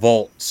the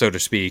vault, so to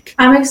speak.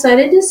 I'm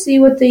excited to see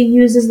what they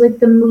use as like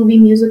the movie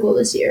musical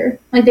this year.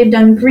 Like they've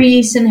done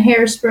Grease and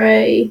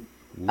Hairspray,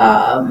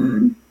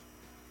 Sound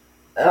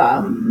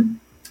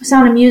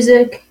of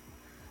Music.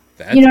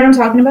 You know what I'm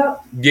talking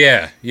about?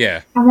 Yeah.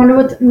 I wonder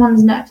what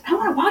one's next. I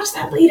want to watch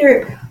that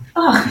later.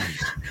 Ugh.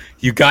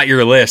 You got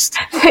your list.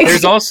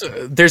 There's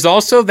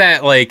also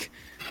that, like,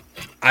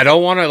 I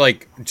don't want to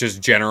like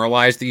just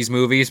generalize these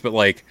movies, but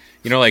like,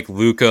 you know, like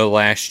Luca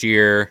last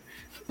year,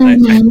 I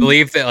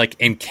believe that like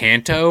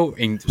Encanto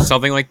and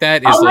something like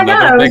that is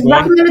another big one.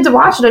 I was recommended to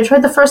watch it. I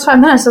tried the first 5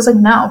 minutes. I was like,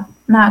 no,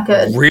 not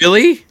good.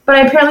 Really? But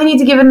I apparently need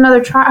to give it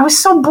another try. I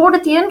was so bored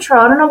at the intro.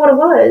 I don't know what it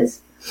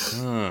was.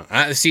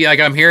 I see. Like,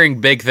 I'm hearing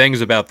big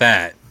things about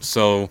that,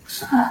 so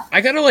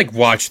I gotta like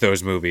watch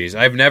those movies.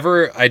 I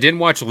didn't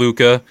watch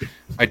Luca.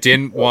 I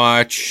didn't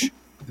watch.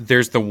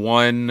 There's the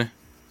one.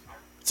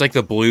 It's like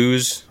the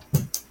blues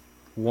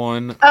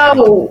one.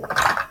 Oh,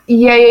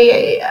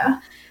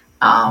 yeah.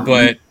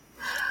 But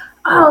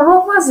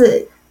what was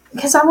it?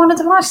 Because I wanted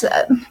to watch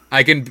that.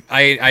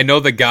 I know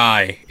the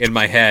guy in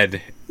my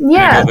head.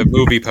 Yeah. I know the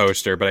movie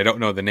poster, but I don't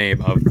know the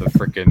name of the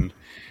frickin'.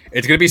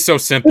 It's gonna be so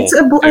simple. It's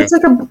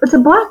a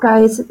black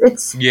guy.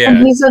 It's yeah.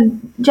 And he's a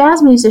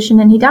jazz musician,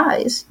 and he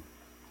dies.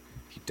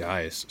 He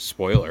dies.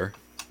 Spoiler.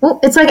 Well,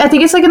 I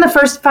think it's like in the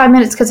first 5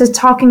 minutes because it's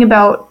talking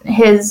about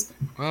his.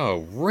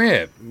 Oh,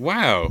 rip!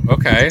 Wow.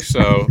 Okay,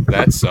 so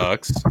that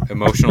sucks.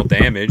 Emotional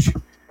damage.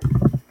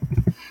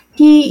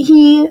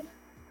 He.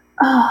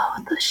 Oh,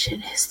 what the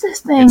shit is this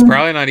thing? It's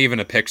probably not even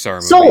a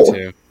Pixar movie,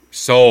 too.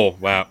 Soul.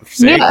 Wow.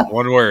 See, yeah.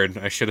 One word.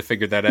 I should have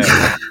figured that out.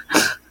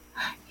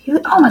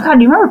 Oh my god!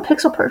 Do you remember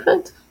Pixel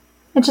Perfect?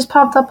 It just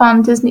popped up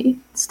on Disney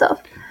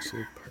stuff.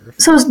 Pixel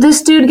Perfect. So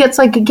this dude gets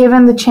like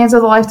given the chance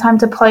of a lifetime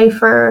to play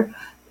for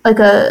like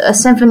a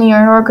symphony or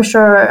an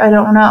orchestra, or I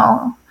don't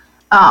know.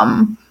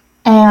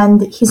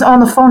 And he's on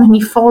the phone and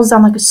he falls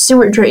down like a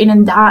sewer drain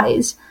and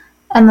dies.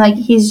 And like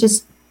he's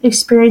just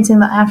experiencing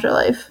the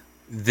afterlife.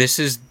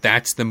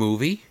 That's the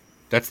movie?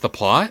 That's the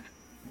plot?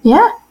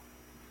 Yeah.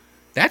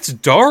 That's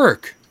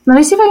dark. Let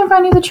me see if I can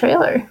find you the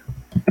trailer.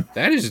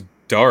 That is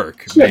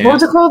dark. Shit, man. What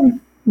was it called?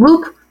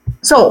 Luke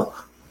Soul.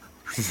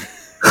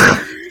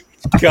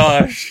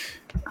 Gosh.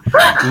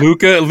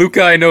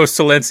 Luca, I know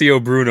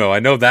Silencio Bruno. I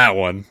know that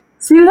one.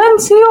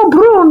 Silencio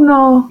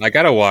Bruno. I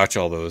gotta watch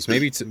all those.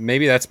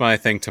 Maybe that's my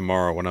thing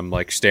tomorrow when I'm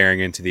like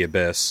staring into the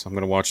abyss. I'm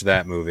gonna watch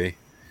that movie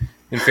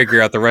and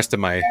figure out the rest of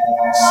my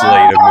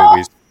slate of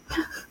movies.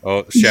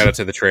 Oh, shout out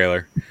to the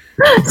trailer.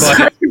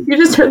 Sorry, you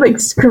just heard like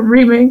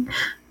screaming.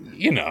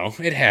 You know,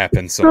 it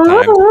happens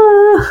sometimes.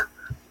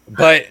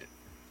 But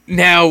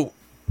now,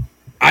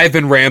 I've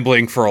been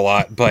rambling for a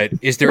lot, but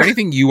is there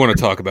anything you want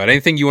to talk about?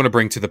 Anything you want to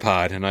bring to the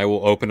pod? And I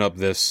will open up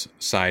this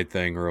side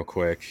thing real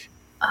quick.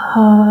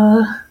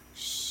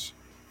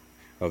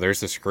 Oh,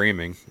 there's the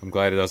screaming. I'm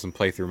glad it doesn't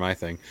play through my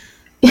thing.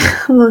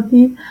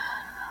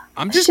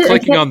 I'm just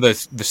clicking on the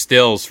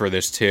stills for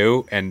this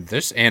too, and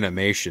this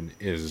animation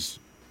is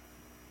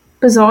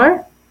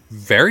bizarre.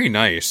 Very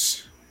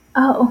nice.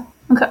 Oh,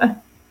 okay.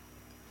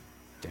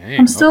 Dang,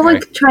 I'm still okay.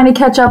 like trying to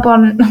catch up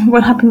on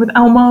what happened with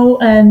Elmo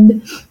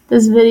and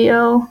this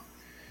video.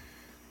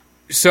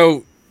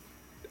 So,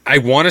 I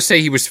want to say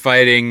he was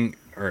fighting,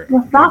 or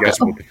With I guess,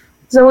 Rocco.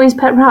 Zoe's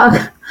pet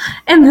rock.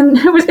 And then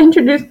it was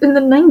introduced in the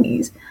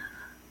 90s.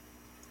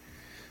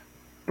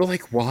 but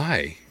like,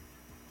 why?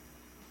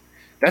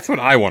 That's what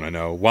I want to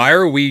know. Why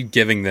are we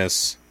giving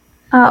this?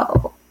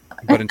 Oh.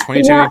 But in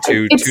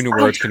 2022, Yeah, two new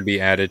words can be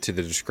added to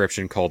the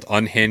description called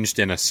unhinged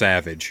and a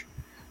savage.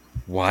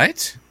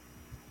 What?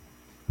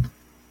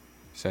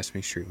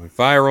 Sesame Street went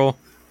viral.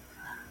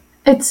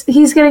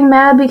 He's getting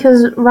mad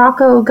because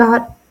Rocco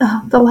got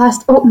the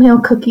last oatmeal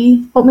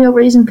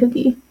raisin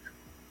cookie.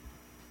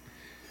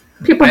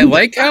 I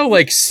like how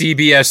like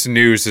CBS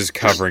News is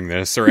covering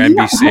this, or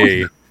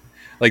NBC.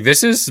 Like,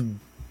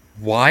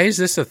 why is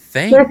this a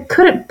thing? There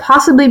couldn't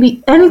possibly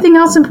be anything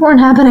else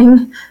important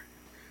happening.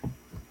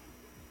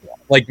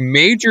 Like,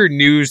 major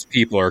news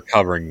people are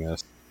covering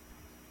this.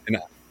 And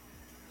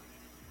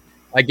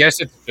I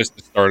guess it's just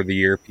the start of the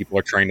year. People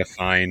are trying to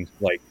find,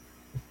 like,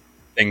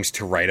 things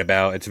to write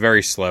about. It's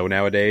very slow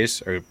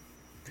nowadays, or at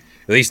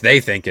least they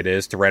think it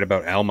is, to write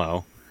about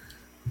Elmo.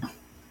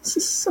 This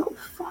is so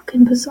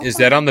fucking bizarre. Is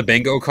that on the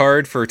bingo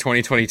card for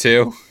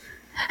 2022?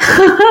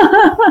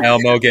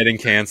 Elmo getting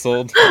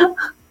canceled?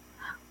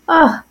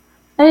 I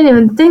didn't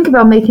even think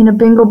about making a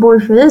bingo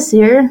board for this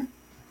year.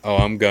 Oh,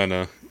 I'm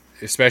gonna.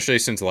 Especially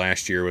since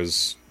last year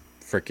was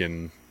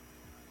freaking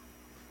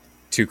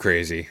too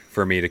crazy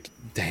for me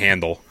to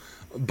handle.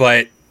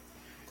 But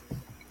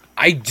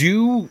I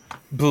do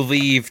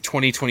believe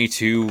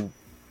 2022...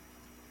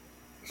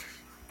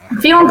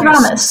 If you don't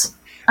promise,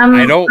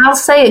 I'll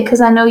say it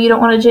because I know you don't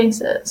want to jinx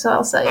it, so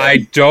I'll say it. I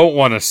don't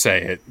want to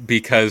say it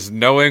because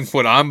knowing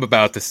what I'm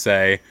about to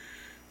say,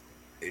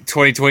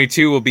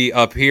 2022 will be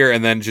up here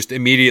and then just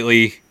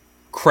immediately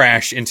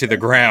crash into the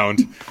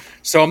ground.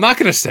 So I'm not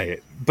going to say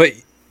it. But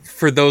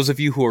for those of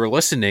you who are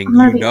listening,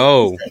 you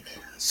know.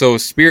 So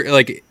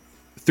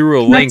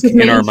through a link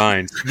in our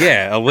minds.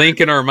 Yeah, a link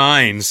in our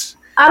minds.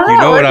 I don't know. You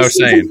know what I was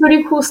saying. Some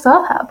pretty cool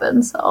stuff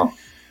happened, so.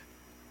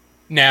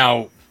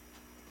 Now,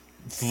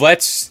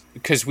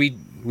 because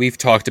we've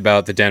talked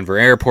about the Denver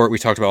airport, we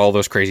talked about all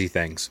those crazy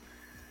things.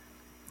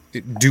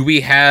 Do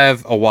we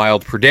have a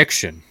wild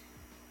prediction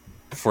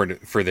for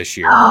this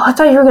year? Oh, I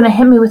thought you were going to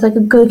hit me with like a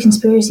good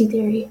conspiracy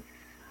theory.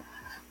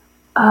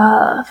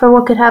 For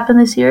what could happen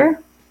this year?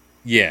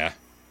 Yeah.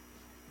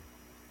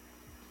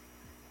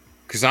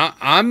 Because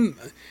I'm,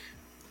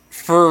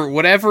 for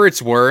whatever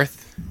it's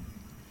worth,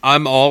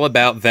 I'm all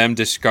about them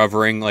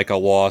discovering like a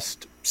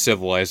lost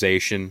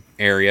civilization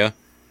area.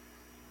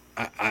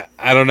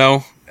 I don't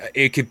know.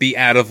 It could be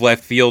out of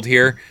left field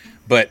here,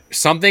 but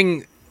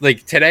something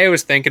like today I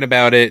was thinking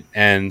about it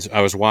and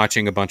I was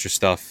watching a bunch of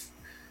stuff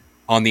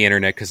on the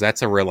internet because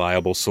that's a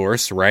reliable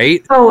source,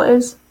 right?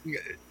 Always.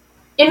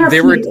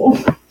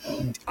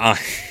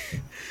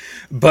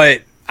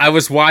 But I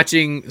was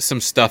watching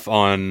some stuff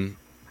on,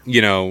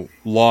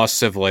 lost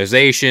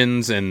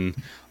civilizations and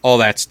all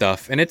that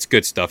stuff, and it's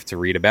good stuff to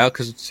read about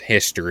because it's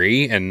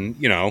history and,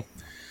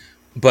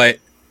 but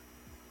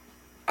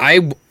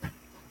I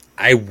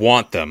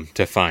want them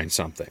to find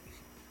something.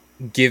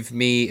 Give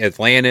me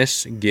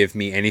Atlantis, give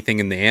me anything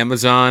in the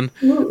Amazon.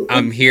 Ooh.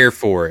 I'm here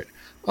for it.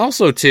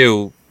 Also,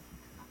 too,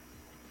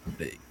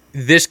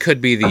 this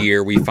could be the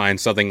year we find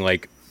something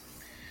like,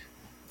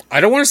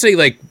 I don't want to say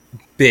like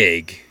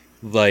big,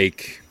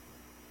 like,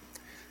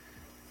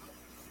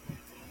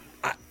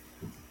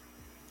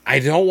 I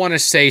don't want to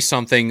say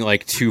something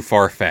like too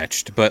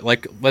far-fetched, but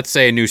like, let's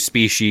say a new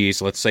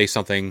species, let's say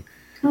something,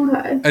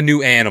 a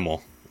new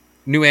animal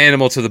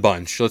to the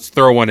bunch. Let's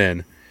throw one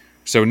in.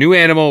 So new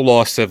animal,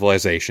 lost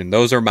civilization.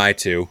 Those are my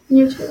two.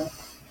 You too.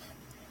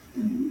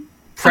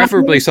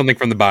 Preferably something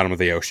from the bottom of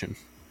the ocean.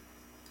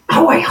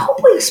 Oh, I hope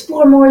we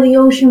explore more of the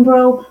ocean,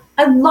 bro.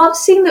 I love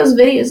seeing those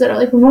videos that are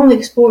like, we've only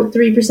explored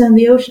 3% of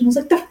the ocean. I was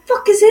like, the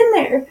fuck is in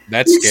there?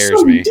 That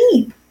scares me.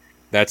 Deep.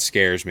 That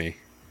scares me.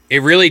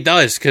 It really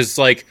does, because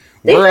like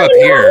we're up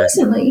here.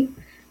 Recently.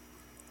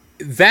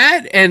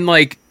 That and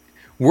like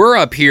we're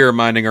up here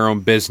minding our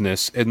own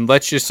business, and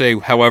let's just say,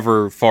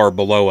 however far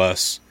below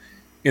us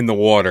in the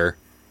water,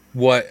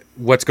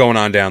 what's going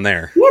on down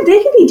there? Yeah,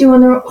 they could be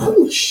doing their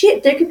holy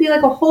shit. There could be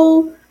like a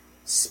whole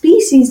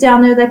species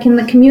down there that can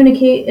like,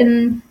 communicate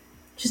and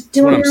just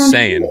do That's what I'm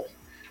saying. Shit.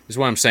 This is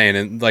what I'm saying.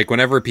 And like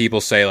whenever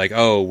people say like,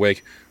 "Oh,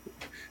 like,"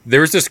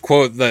 there's this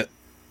quote that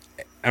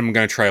I'm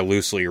gonna try to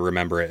loosely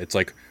remember it. It's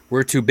like,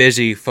 we're too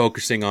busy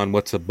focusing on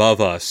what's above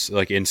us,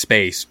 like in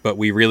space, but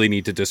we really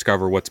need to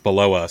discover what's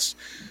below us.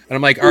 And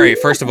I'm like, all right,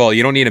 first of all,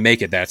 you don't need to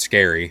make it that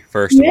scary,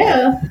 first of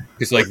all.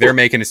 Because like they're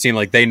making it seem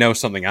like they know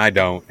something I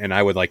don't, and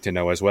I would like to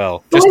know as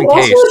well. But Just like, in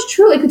case. also it's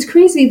true, like it's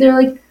crazy. They're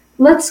like,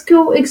 let's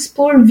go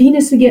explore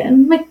Venus again.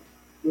 I'm like,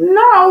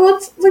 no,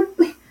 let's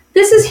like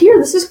this is here,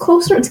 this is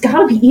closer, it's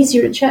gotta be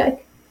easier to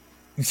check.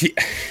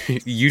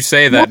 You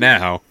say that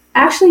now.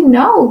 Actually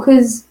no,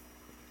 because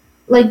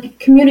like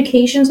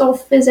communications all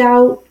fizz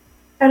out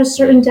at a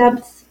certain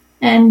depth,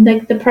 and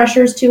like the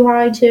pressure's too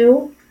high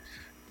too.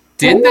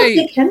 Didn't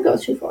they can go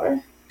too far.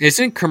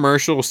 Isn't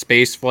commercial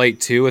space flight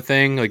 2 a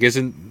thing? Like,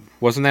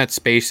 wasn't that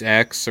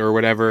SpaceX or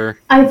whatever?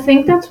 I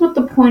think that's what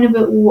the point of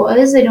it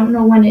was. I don't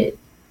know when it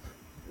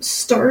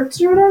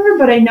starts or whatever,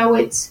 but I know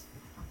it's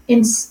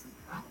in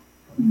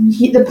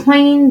the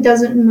plane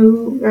doesn't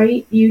move,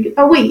 right?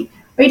 Oh wait,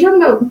 are you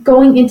talking about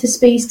going into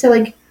space to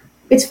like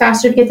it's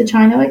faster to get to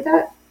China like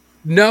that?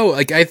 No,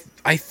 like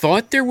I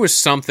thought there was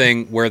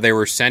something where they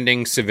were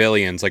sending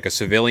civilians, like a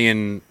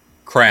civilian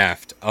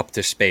craft, up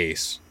to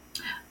space.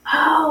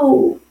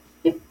 Oh,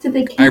 did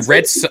they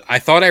cancel? I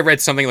thought I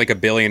read something like a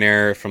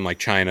billionaire from like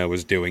China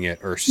was doing it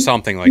or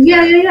something like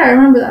yeah, that. Yeah, I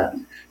remember that.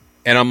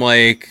 And I'm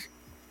like,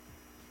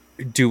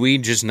 do we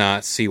just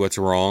not see what's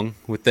wrong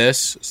with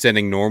this?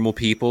 Sending normal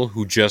people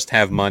who just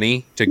have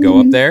money to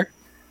go up there?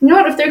 You know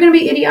what? If they're going to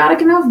be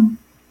idiotic enough,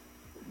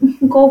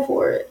 go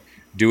for it.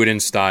 Do it in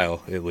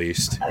style, at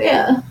least.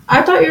 Yeah.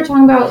 I thought you were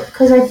talking about,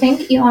 because I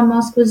think Elon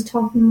Musk was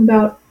talking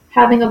about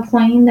having a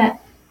plane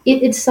that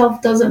it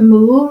itself doesn't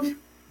move.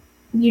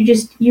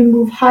 You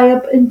move high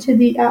up into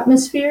the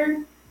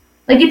atmosphere.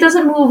 Like, it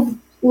doesn't move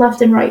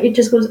left and right. It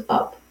just goes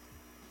up.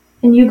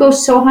 And you go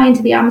so high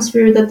into the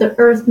atmosphere that the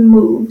Earth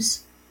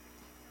moves.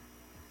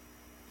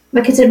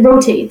 Like it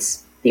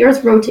rotates. The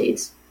Earth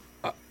rotates.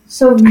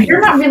 So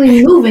you're not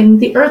really moving.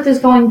 The Earth is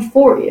going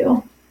for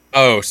you.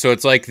 Oh, so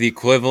it's like the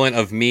equivalent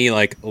of me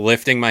like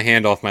lifting my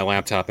hand off my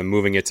laptop and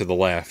moving it to the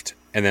left,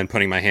 and then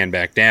putting my hand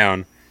back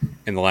down,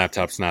 and the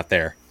laptop's not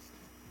there.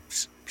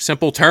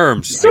 Simple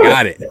terms. So, I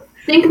got it.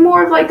 Think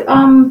more of like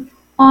on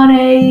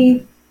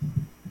a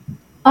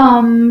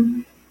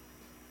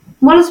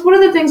what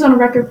are the things on a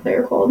record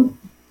player called?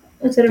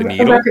 Is it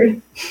a record?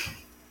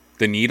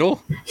 The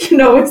needle?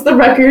 No, it's the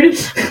record.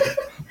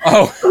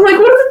 Oh. I'm like,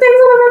 what are the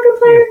things on the record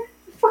player?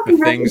 Fucking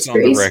the things on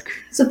the record.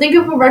 So think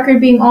of a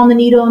record being on the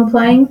needle and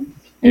playing,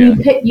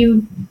 and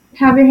you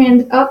have your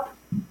hand up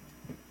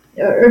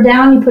or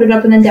down, you put it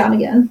up and then down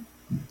again.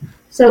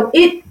 So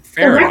the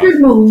record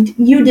moved,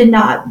 you did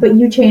not, but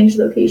you changed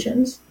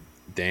locations.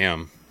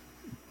 Damn.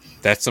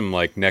 That's some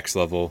like next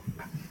level.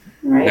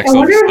 Right. I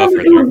wonder how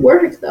it would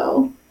work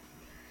though.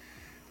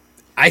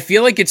 I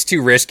feel like it's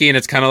too risky, and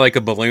it's kind of like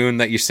a balloon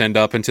that you send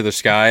up into the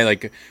sky.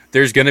 Like,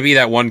 there's going to be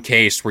that one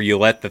case where you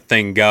let the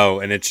thing go,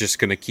 and it's just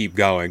going to keep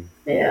going.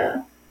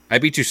 Yeah.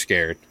 I'd be too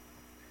scared.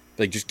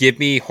 Like, just give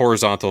me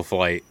horizontal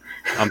flight.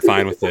 I'm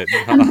fine with it.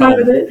 I'm fine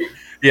with it.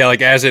 Yeah,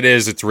 like, as it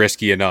is, it's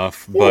risky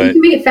enough. Yeah, but you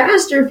can make it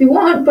faster if you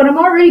want, but I'm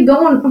already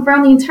going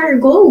around the entire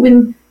globe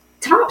in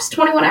tops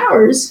 21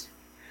 hours.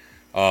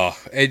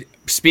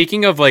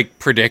 Speaking of, like,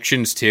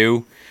 predictions,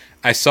 too,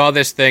 I saw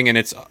this thing,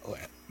 and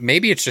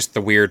maybe it's just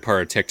the weird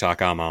part of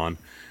TikTok I'm on,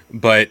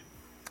 but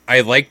I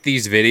like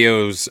these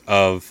videos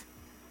of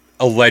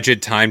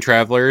alleged time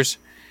travelers,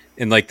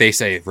 and like they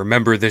say,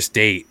 remember this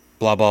date,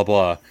 blah, blah,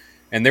 blah.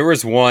 And there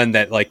was one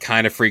that like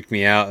kind of freaked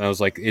me out, and I was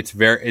like, it's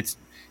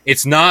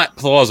not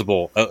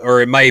plausible,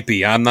 or it might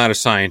be. I'm not a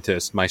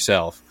scientist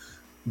myself,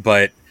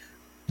 but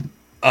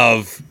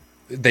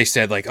they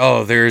said like,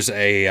 oh, there's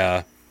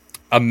a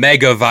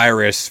mega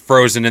virus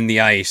frozen in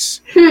the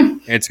ice.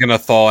 It's going to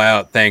thaw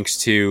out thanks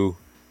to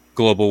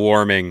global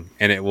warming,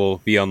 and it will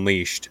be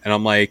unleashed. And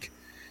I'm like,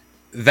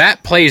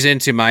 that plays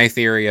into my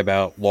theory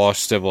about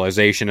lost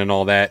civilization and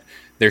all that.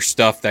 There's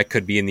stuff that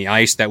could be in the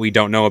ice that we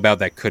don't know about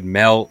that could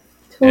melt,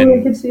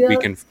 and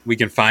we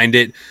can find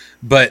it.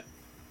 But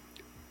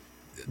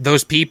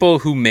those people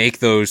who make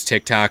those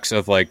TikToks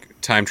of like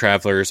time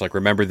travelers, like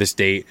remember this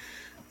date,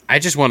 I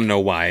just want to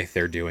know why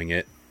they're doing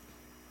it.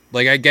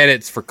 Like, I get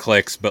it's for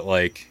clicks, but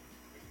like,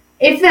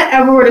 if that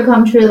ever were to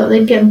come true, though,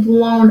 they'd get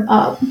blown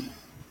up.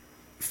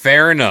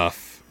 Fair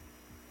enough.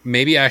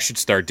 Maybe I should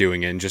start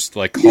doing it and just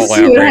like call just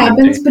see out what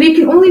happens. But you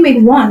can only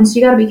make one, so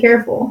you got to be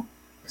careful.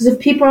 Because if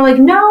people are like,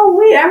 "No,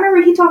 wait, I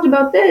remember he talked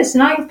about this,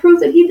 and I have proof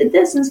that he did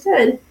this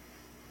instead,"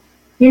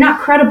 you're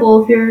not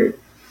credible if you're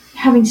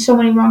having so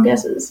many wrong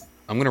guesses.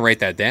 I'm gonna write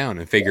that down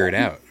and figure it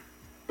out.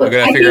 I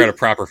gotta figure out a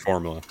proper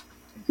formula.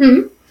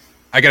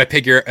 I gotta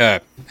figure. I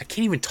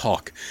can't even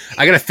talk.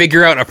 I gotta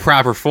figure out a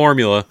proper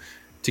formula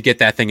to get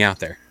that thing out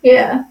there.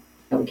 Yeah,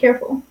 be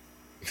careful.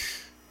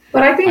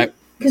 But I think.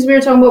 Because we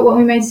were talking about what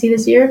we might see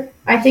this year,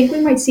 I think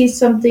we might see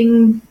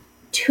something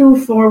too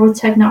far with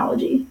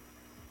technology.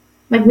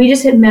 Like, we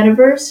just hit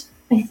metaverse.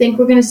 I think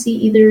we're going to see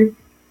either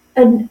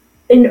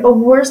a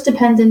worse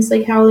dependence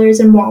like how there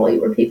is in WALL-E,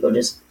 where people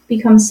just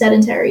become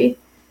sedentary.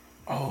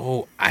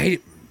 Oh,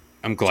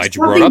 I'm glad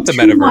you brought up the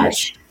metaverse.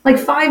 Much. Like,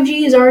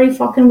 5G is already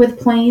fucking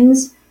with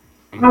planes.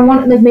 I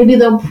want, like, maybe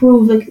they'll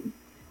prove, like,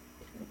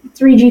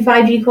 3G,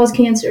 5G cause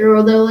cancer,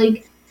 or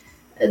they're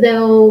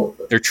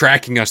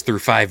tracking us through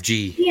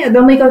 5G. Yeah,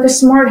 they'll make like a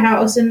smart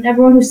house, and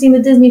everyone who's seen the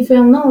Disney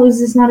film knows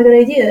it's not a good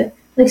idea.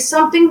 Like,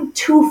 something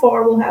too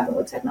far will happen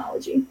with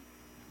technology.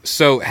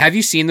 So, have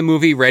you seen the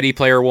movie Ready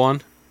Player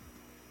One?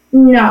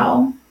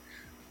 No.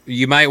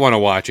 You might want to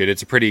watch it.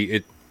 It's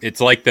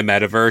it's like the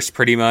metaverse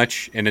pretty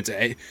much, and it's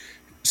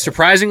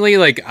surprisingly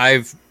like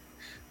I'm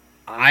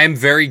I'm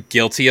very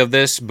guilty of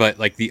this, but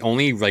like the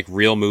only like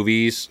real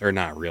movies, or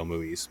not real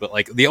movies, but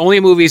like the only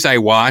movies I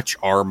watch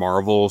are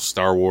Marvel,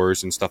 Star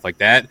Wars, and stuff like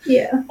that.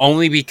 Yeah.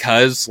 Only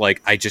because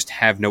like I just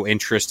have no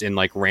interest in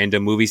like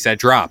random movies that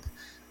drop.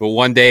 But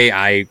one day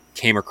I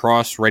came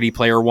across Ready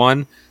Player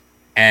One,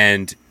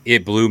 and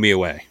it blew me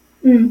away.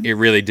 It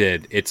really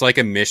did. It's like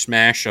a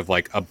mishmash of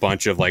like a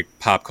bunch of like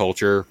pop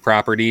culture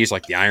properties,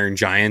 like the Iron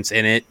Giant's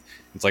in it.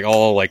 It's like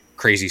all like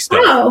crazy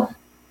stuff. Oh.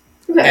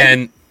 Okay.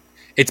 And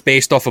it's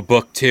based off a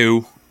book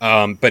too,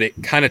 but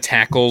it kind of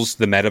tackles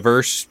the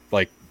metaverse,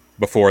 like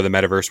before the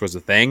metaverse was a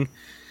thing.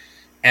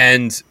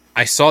 And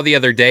I saw the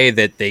other day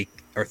that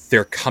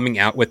they're coming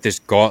out with this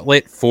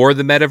gauntlet for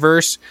the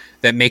metaverse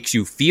that makes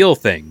you feel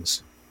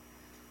things.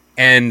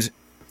 And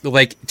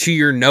like to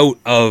your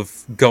note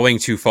of going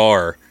too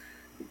far,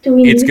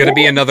 it's going to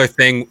be another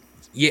thing.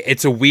 Yeah,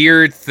 it's a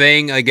weird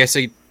thing. I guess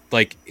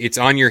it's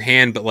on your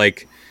hand, but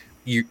like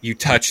you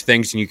touch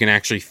things and you can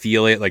actually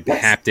feel it, like the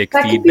haptic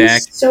that feedback.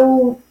 Could be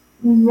so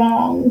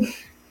wrong.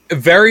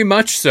 Very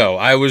much so.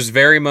 I was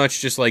very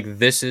much just like,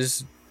 this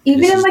is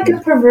even in like a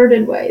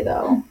perverted way,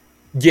 though.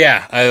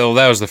 Yeah,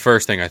 that was the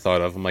first thing I thought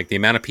of. I'm like, the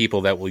amount of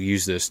people that will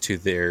use this to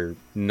their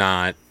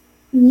not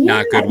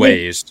good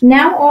ways.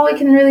 Now all I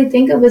can really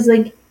think of is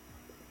like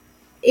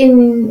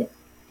in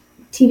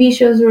TV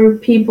shows where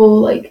people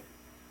like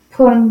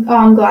put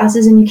on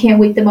glasses and you can't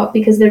wake them up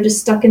because they're just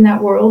stuck in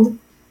that world,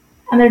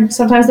 and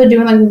sometimes they're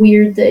doing like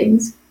weird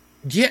things.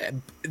 Yeah,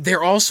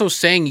 they're also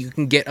saying you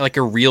can get like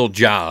a real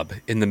job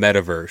in the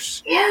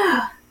metaverse.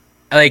 Yeah,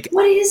 like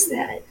what is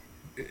that?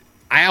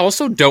 I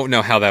also don't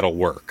know how that'll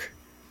work.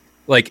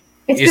 Like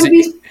it's gonna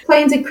be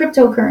playing to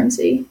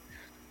cryptocurrency.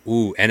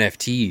 Ooh,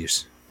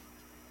 NFTs.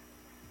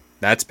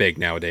 That's big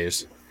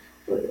nowadays.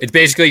 It's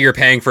basically you're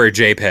paying for a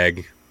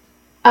JPEG.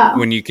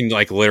 When you can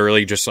like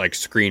literally just like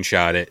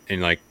screenshot it,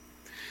 and like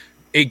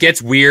it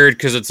gets weird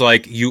because it's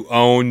like you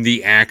own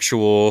the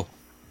actual,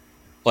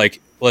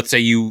 like let's say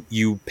you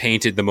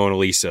painted the Mona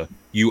Lisa,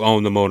 you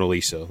own the Mona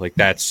Lisa, like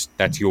that's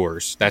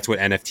yours. That's what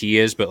NFT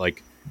is, but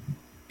like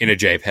in a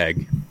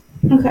JPEG.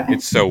 Okay.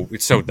 It's so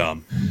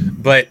dumb.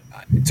 But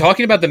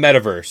talking about the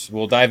metaverse,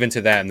 we'll dive into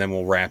that and then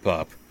we'll wrap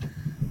up.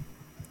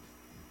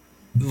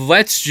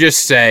 Let's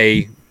just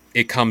say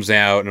it comes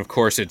out, and of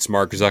course it's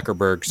Mark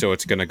Zuckerberg, so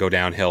it's going to go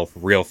downhill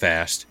real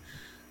fast.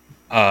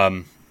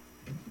 The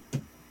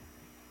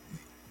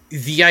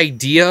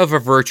idea of a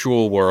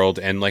virtual world,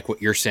 and like what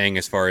you're saying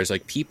as far as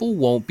like people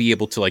won't be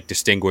able to like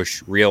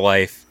distinguish real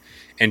life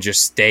and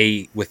just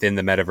stay within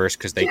the metaverse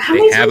because they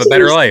have a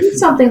better life.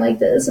 Something like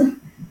this.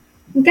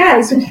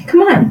 Guys,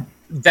 come on.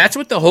 That's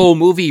what the whole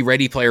movie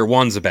Ready Player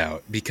One's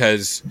about,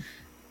 because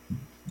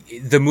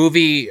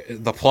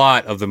the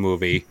plot of the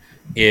movie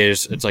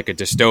is it's like a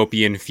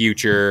dystopian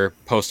future,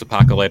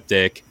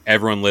 post-apocalyptic.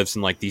 Everyone lives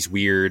in like these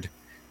weird,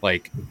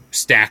 like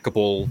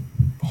stackable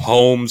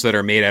homes that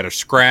are made out of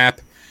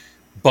scrap,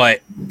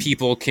 but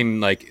people can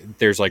like,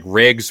 there's like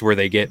rigs where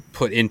they get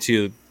put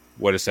into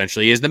what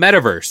essentially is the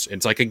metaverse.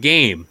 It's like a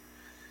game.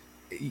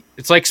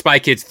 It's like Spy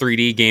Kids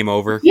 3D Game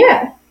Over.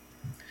 Yeah.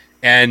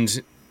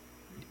 And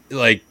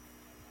like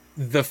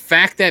the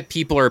fact that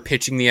people are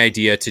pitching the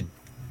idea to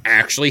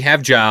actually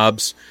have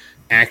jobs,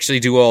 actually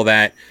do all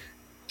that,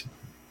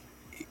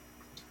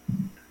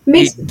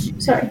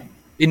 sorry.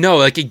 No,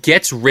 like it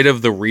gets rid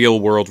of the real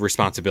world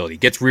responsibility.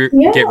 Get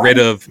rid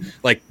of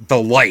like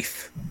the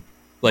life.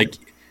 Like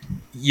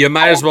you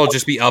might as well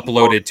just be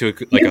uploaded to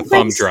a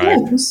thumb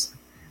drive. Sims.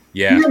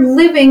 Yeah, you're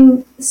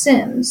living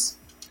Sims.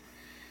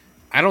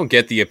 I don't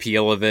get the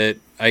appeal of it.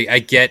 I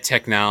get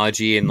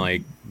technology and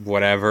like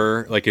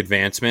whatever, like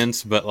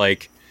advancements, but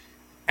like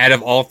out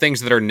of all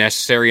things that are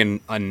necessary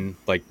and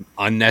like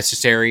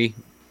unnecessary,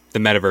 the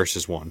metaverse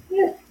is one.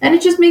 Yeah, and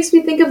it just makes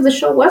me think of the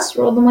show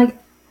Westworld. I'm like,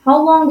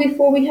 how long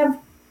before we have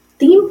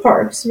theme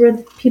parks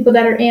with people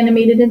that are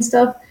animated and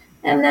stuff?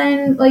 And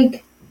then,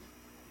 like,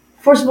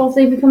 first of all, if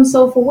they become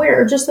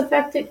self-aware, just the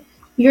fact that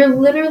you're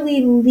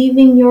literally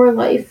leaving your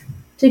life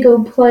to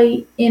go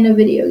play in a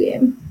video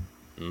game.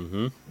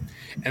 Mm-hmm.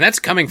 And that's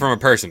coming from a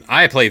person.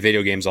 I play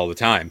video games all the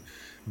time,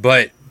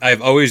 but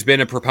I've always been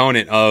a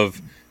proponent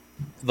of,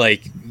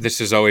 like,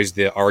 this is always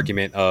the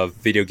argument of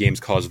video games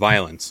cause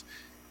violence.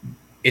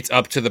 It's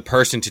up to the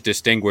person to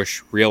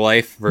distinguish real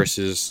life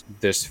versus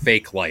this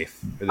fake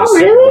life. Or this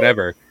really?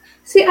 Whatever.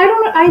 See,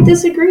 I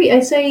disagree. I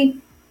say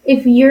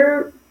if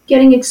you're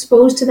getting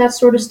exposed to that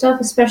sort of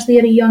stuff, especially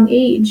at a young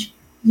age,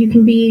 you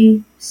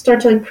can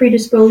start to like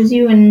predispose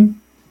you and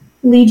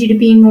lead you to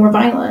being more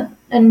violent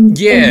and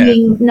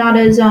being not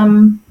as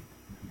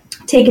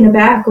taken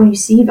aback when you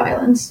see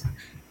violence.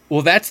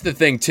 Well, that's the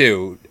thing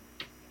too.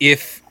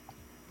 If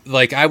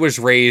like I was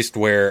raised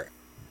where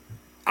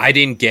I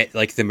didn't get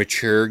like the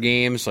mature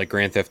games like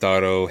Grand Theft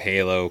Auto,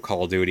 Halo,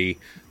 Call of Duty,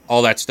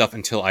 all that stuff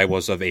until I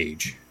was of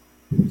age.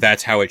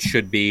 That's how it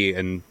should be,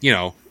 and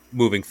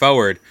moving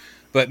forward.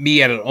 But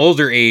me at an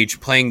older age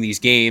playing these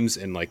games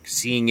and like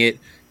seeing it,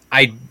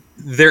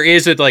 there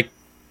is a like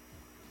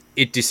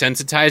it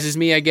desensitizes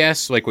me, I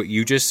guess, like what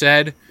you just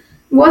said.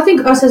 Well, I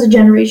think us as a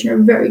generation are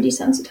very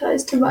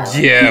desensitized to violence.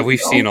 Yeah, we've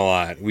seen a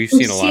lot. We've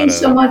seen a lot of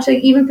so much,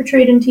 like even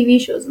portrayed in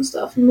TV shows and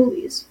stuff, and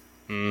movies.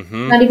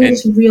 Mm-hmm. Not even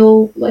just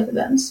real life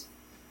events.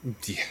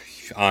 Yeah,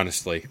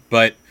 honestly,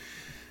 but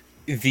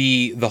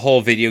the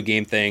whole video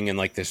game thing and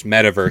like this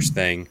metaverse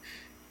thing,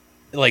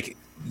 like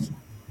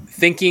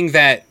thinking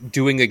that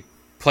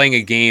playing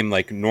a game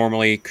like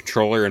normally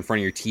controller in front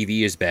of your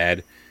TV is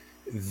bad.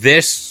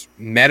 This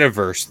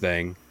metaverse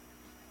thing.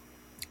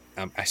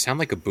 I sound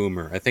like a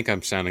boomer. I think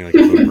I'm sounding like a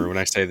boomer when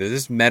I say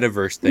this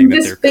metaverse thing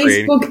that they're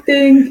creating. This Facebook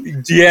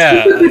thing.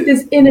 Yeah.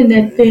 This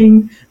internet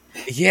thing.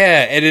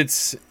 Yeah, and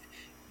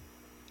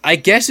I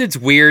guess it's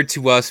weird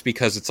to us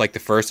because it's like the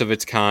first of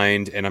its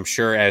kind, and I'm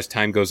sure as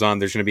time goes on,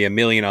 there's going to be a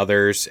million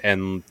others,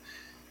 and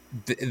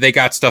they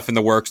got stuff in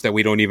the works that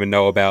we don't even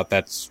know about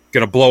that's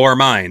going to blow our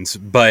minds.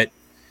 But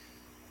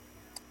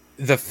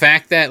the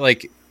fact that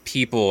like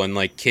people and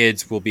like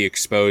kids will be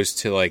exposed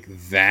to like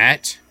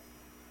that,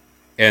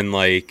 and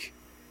like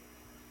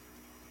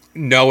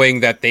knowing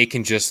that they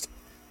can just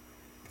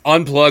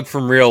unplug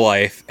from real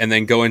life and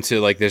then go into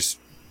like this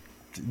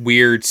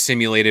weird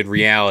simulated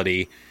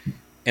reality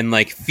and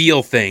like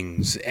feel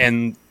things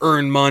and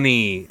earn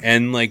money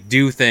and like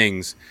do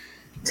things.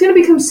 It's going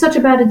to become such a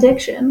bad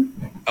addiction.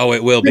 Oh,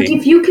 it will be. Like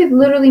if you could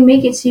literally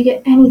make it so you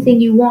get anything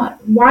you want,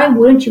 why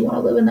wouldn't you want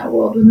to live in that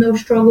world with no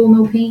struggle,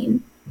 no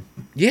pain?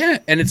 Yeah,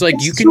 and it's like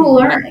you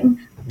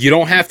can you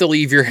don't have to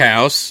leave your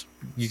house.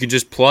 You can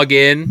just plug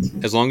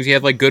in as long as you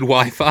have like good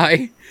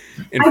Wi-Fi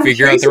and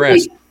figure out the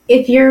rest.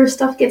 If your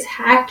stuff gets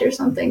hacked or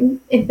something,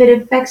 if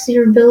it affects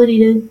your ability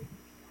to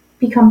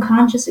become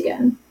conscious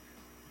again.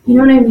 You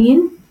know what I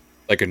mean?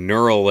 Like a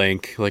neural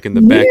link, like in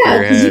the back of your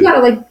head. Yeah, because you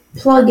gotta like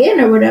plug in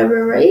or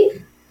whatever, right?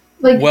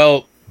 Like,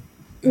 well,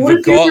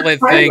 the gauntlet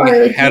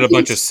thing had a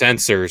bunch of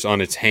sensors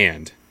on its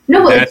hand.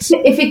 No, but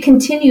if it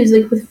continues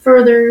like with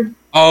further.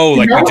 Oh,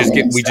 like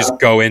we just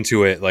go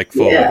into it like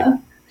fully.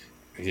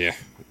 Yeah.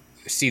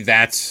 See,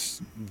 that's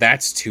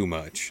too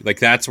much. Like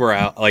that's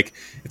where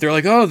if they're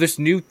like, oh, this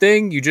new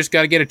thing, you just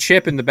got to get a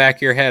chip in the back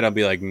of your head. I'll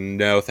be like,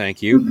 no,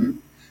 thank you. Mm-hmm.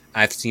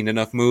 I've seen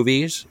enough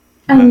movies.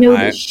 I know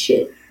this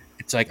shit.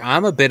 It's like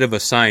I'm a bit of a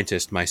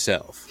scientist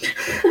myself,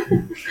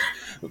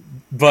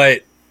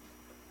 but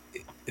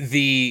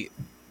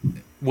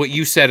what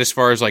you said as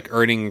far as like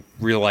earning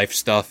real life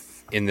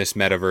stuff in this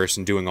metaverse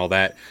and doing all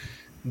that,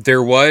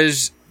 there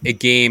was a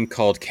game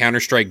called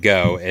Counter-Strike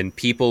Go, and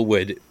people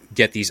would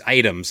get these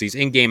items, these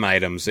in-game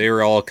items. They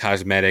were all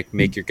cosmetic,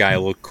 make your guy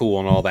look cool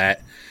and all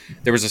that.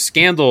 There was a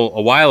scandal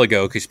a while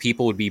ago because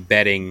people would be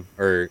betting,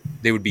 or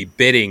they would be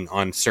bidding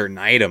on certain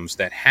items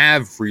that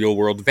have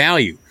real-world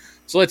value.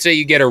 So let's say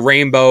you get a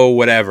rainbow,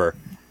 whatever.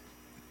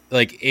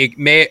 Like it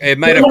might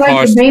have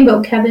cost a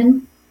rainbow,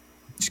 Kevin.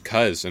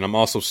 Because, and I'm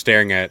also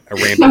staring at a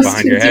rainbow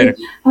behind your head.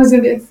 I was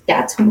gonna be like,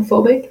 that's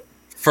homophobic.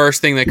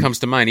 First thing that comes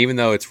to mind, even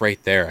though it's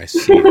right there, I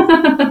see it.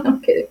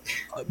 I'm kidding.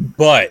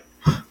 But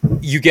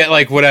you get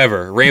like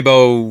whatever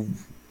rainbow,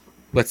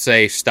 let's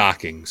say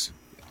stockings.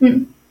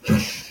 I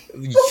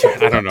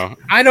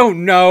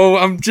don't know.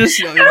 I'm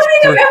just. I don't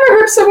think I've ever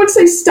heard someone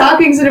say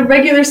stockings in a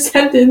regular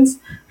sentence.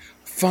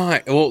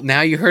 Fine. Well,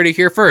 now you heard it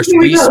here first.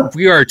 We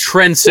are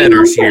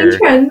trendsetters here.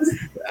 Trends.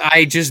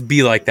 I just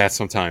be like that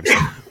sometimes.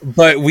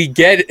 But you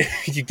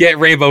get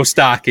rainbow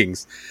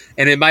stockings,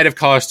 and it might have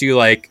cost you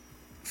like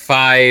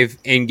 5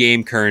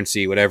 in-game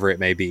currency, whatever it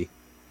may be.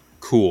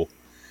 Cool.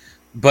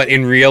 But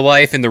in real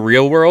life, in the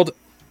real world,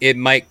 it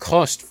might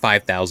cost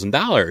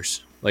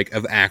 $5,000, like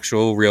of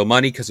actual real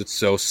money, because it's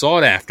so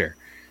sought after.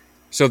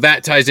 So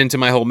that ties into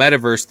my whole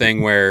metaverse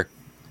thing, where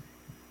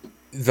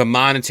the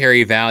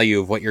monetary value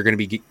of what you're going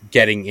to be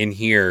getting in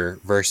here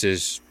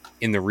versus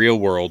in the real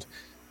world,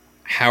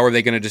 how are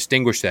they going to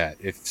distinguish that?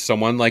 If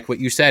someone, like what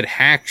you said,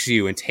 hacks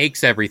you and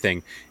takes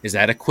everything, is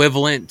that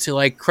equivalent to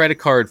like credit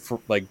card for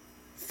like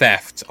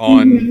theft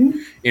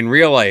in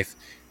real life?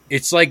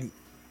 It's like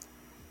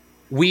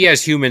we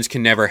as humans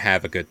can never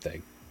have a good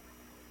thing.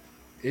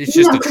 It's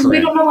just a trend.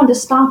 We don't know when to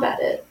stop at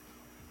it.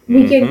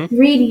 We get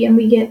greedy and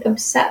we get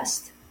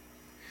obsessed.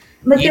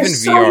 But even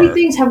there's so many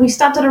things. Have we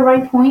stopped at a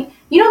right point?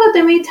 You know that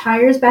they made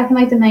tires back in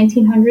like the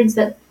 1900s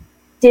that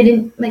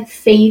didn't like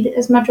fade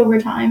as much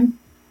over time?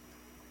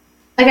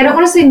 Like, I don't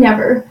want to say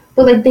never,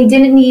 but like they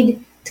didn't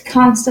need to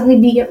constantly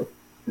be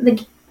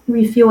like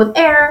refuel with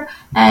air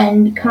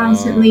and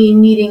constantly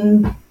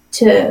needing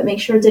to make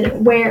sure it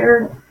didn't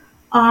wear.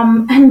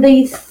 And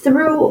they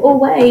threw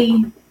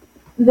away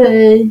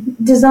the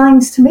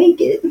designs to make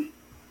it.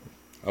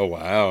 Oh,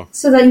 wow.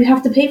 So that you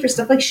have to pay for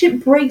stuff. Like,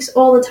 shit breaks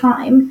all the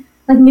time.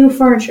 Like, new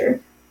furniture.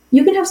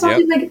 You can have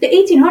something like the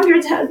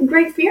 1800s had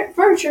great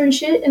furniture and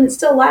shit, and it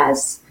still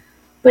lasts.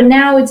 But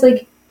now it's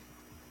like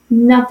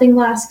nothing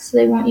lasts, so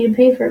they want you to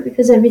pay for it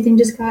because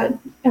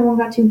everyone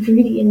got too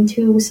greedy and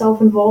too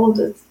self-involved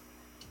with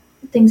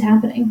things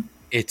happening.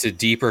 It's a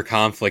deeper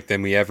conflict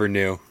than we ever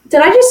knew.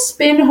 Did I just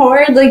spin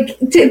hard? Like,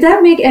 did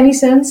that make any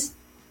sense?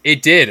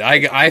 It did.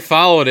 I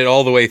followed it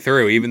all the way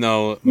through, even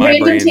though my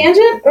Random brain...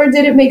 tangent, or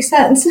did it make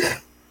sense?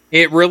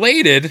 It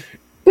related.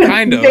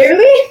 Kind of.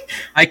 Barely?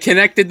 I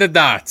connected the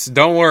dots.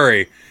 Don't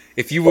worry.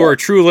 If you were a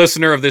true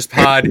listener of this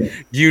pod,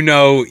 you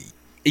know,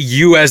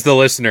 you as the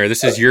listener,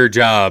 this is your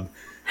job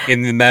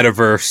in the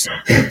metaverse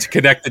to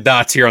connect the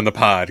dots here on the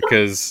pod,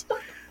 because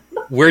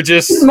we're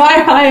just... My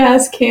high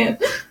ass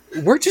can't.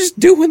 We're just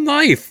doing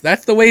life.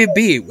 That's the way it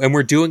be. And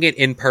we're doing it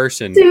in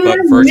person, Dude, but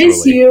I virtually.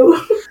 miss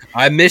you.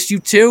 I miss you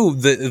too.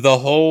 The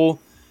whole...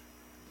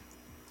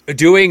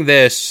 Doing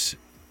this...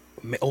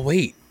 Oh,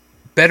 wait.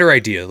 Better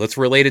idea. Let's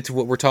relate it to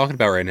what we're talking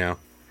about right now.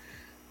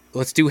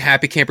 Let's do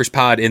Happy Campers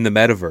Pod in the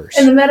metaverse.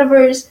 In the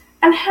metaverse.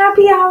 And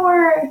happy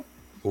hour.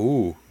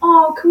 Ooh.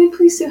 Oh, can we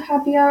please do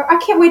happy hour? I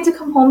can't wait to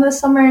come home this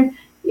summer.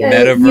 Yeah,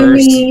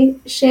 Metaverse. You, me,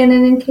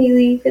 Shannon, and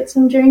Kaylee get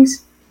some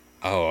drinks.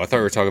 Oh, I thought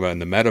we were talking about in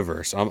the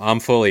metaverse. I'm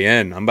fully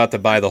in. I'm about to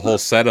buy the whole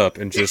setup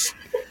and just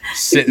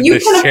sit in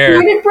this chair. You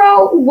can afford it,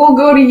 bro. We'll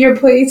go to your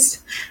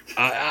place.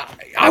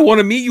 I want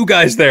to meet you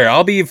guys there.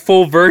 I'll be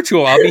full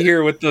virtual. I'll be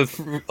here with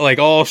the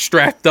all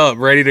strapped up,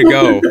 ready to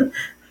go.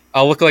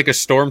 I'll look like a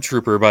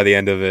stormtrooper by the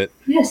end of it.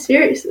 Yeah,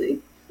 seriously.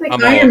 Like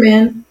Iron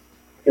Man.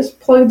 Just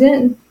plugged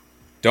in.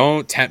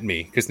 Don't tempt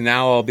me, because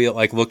now I'll be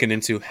looking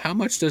into how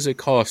much does it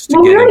cost to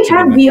get we already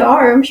have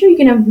VR. I'm sure you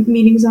can have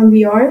meetings on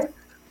VR.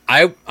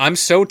 I'm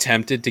so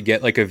tempted to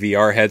get a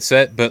VR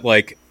headset, but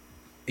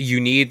you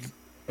need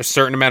a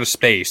certain amount of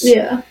space.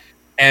 Yeah.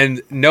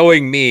 And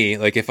knowing me,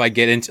 if I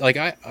get into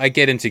I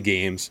get into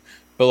games,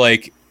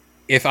 but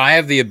if I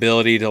have the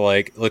ability to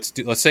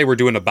let's say we're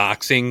doing a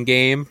boxing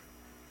game,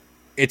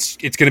 it's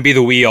going to be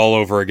the Wii all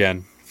over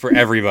again for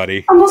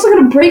everybody. I'm also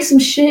going to break some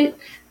shit.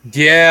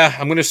 Yeah,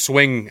 I'm going to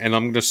swing and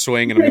I'm going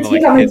to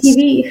take out my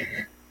TV.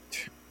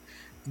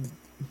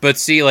 But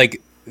see,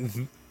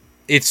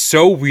 it's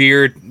so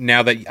weird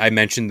now that I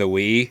mentioned the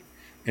Wii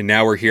and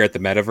now we're here at the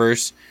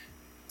metaverse.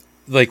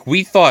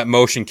 We thought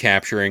motion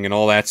capturing and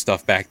all that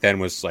stuff back then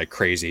was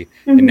crazy.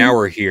 Mm-hmm. And now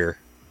we're here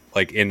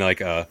in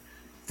a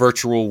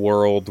virtual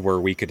world where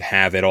we could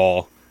have it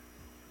all.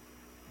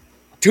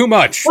 Too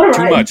much.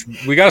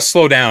 We got to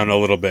slow down a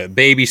little bit.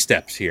 Baby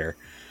steps here.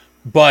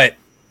 But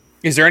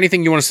is there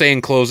anything you want to say in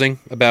closing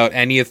about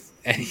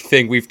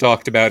anything we've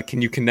talked about?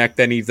 Can you connect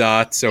any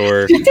dots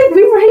or? We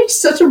reached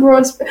such a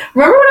broad.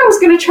 Remember when I was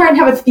going to try and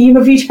have a theme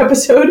of each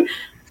episode?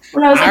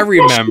 When I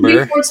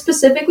remember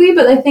specifically,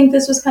 but I think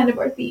this was kind of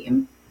our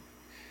theme.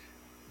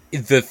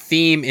 The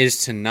theme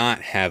is to not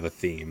have a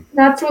theme.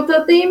 That's what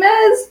the theme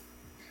is.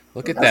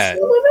 Look at that.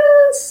 What it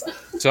is.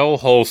 So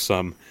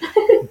wholesome.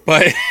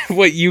 But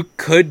what you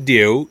could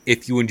do,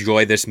 if you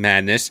enjoy this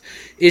madness,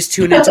 is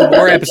tune into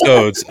more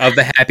episodes of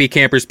the Happy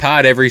Campers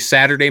Pod every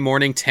Saturday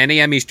morning, 10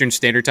 a.m. Eastern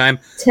Standard Time.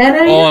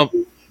 10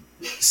 a.m.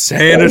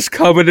 Santa's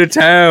coming to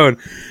town.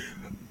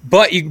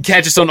 But you can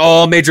catch us on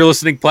all major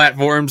listening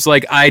platforms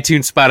like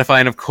iTunes, Spotify,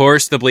 and, of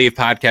course, the Believe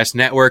Podcast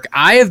Network.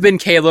 I have been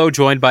Kalo,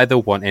 joined by the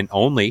one and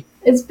only.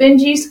 It's been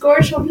G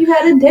Scorch. Hope you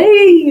had a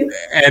day.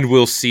 And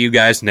we'll see you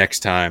guys next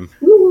time.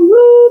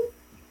 Woo-woo-woo.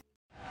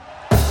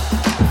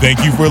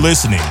 Thank you for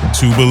listening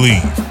to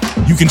Believe.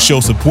 You can show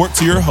support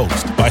to your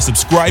host by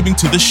subscribing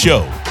to the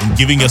show and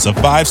giving us a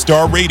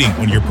 5-star rating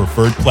on your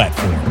preferred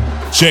platform.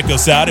 Check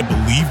us out at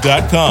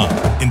Believe.com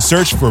and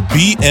search for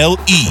BLEAV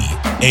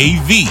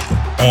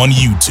on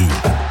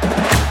YouTube.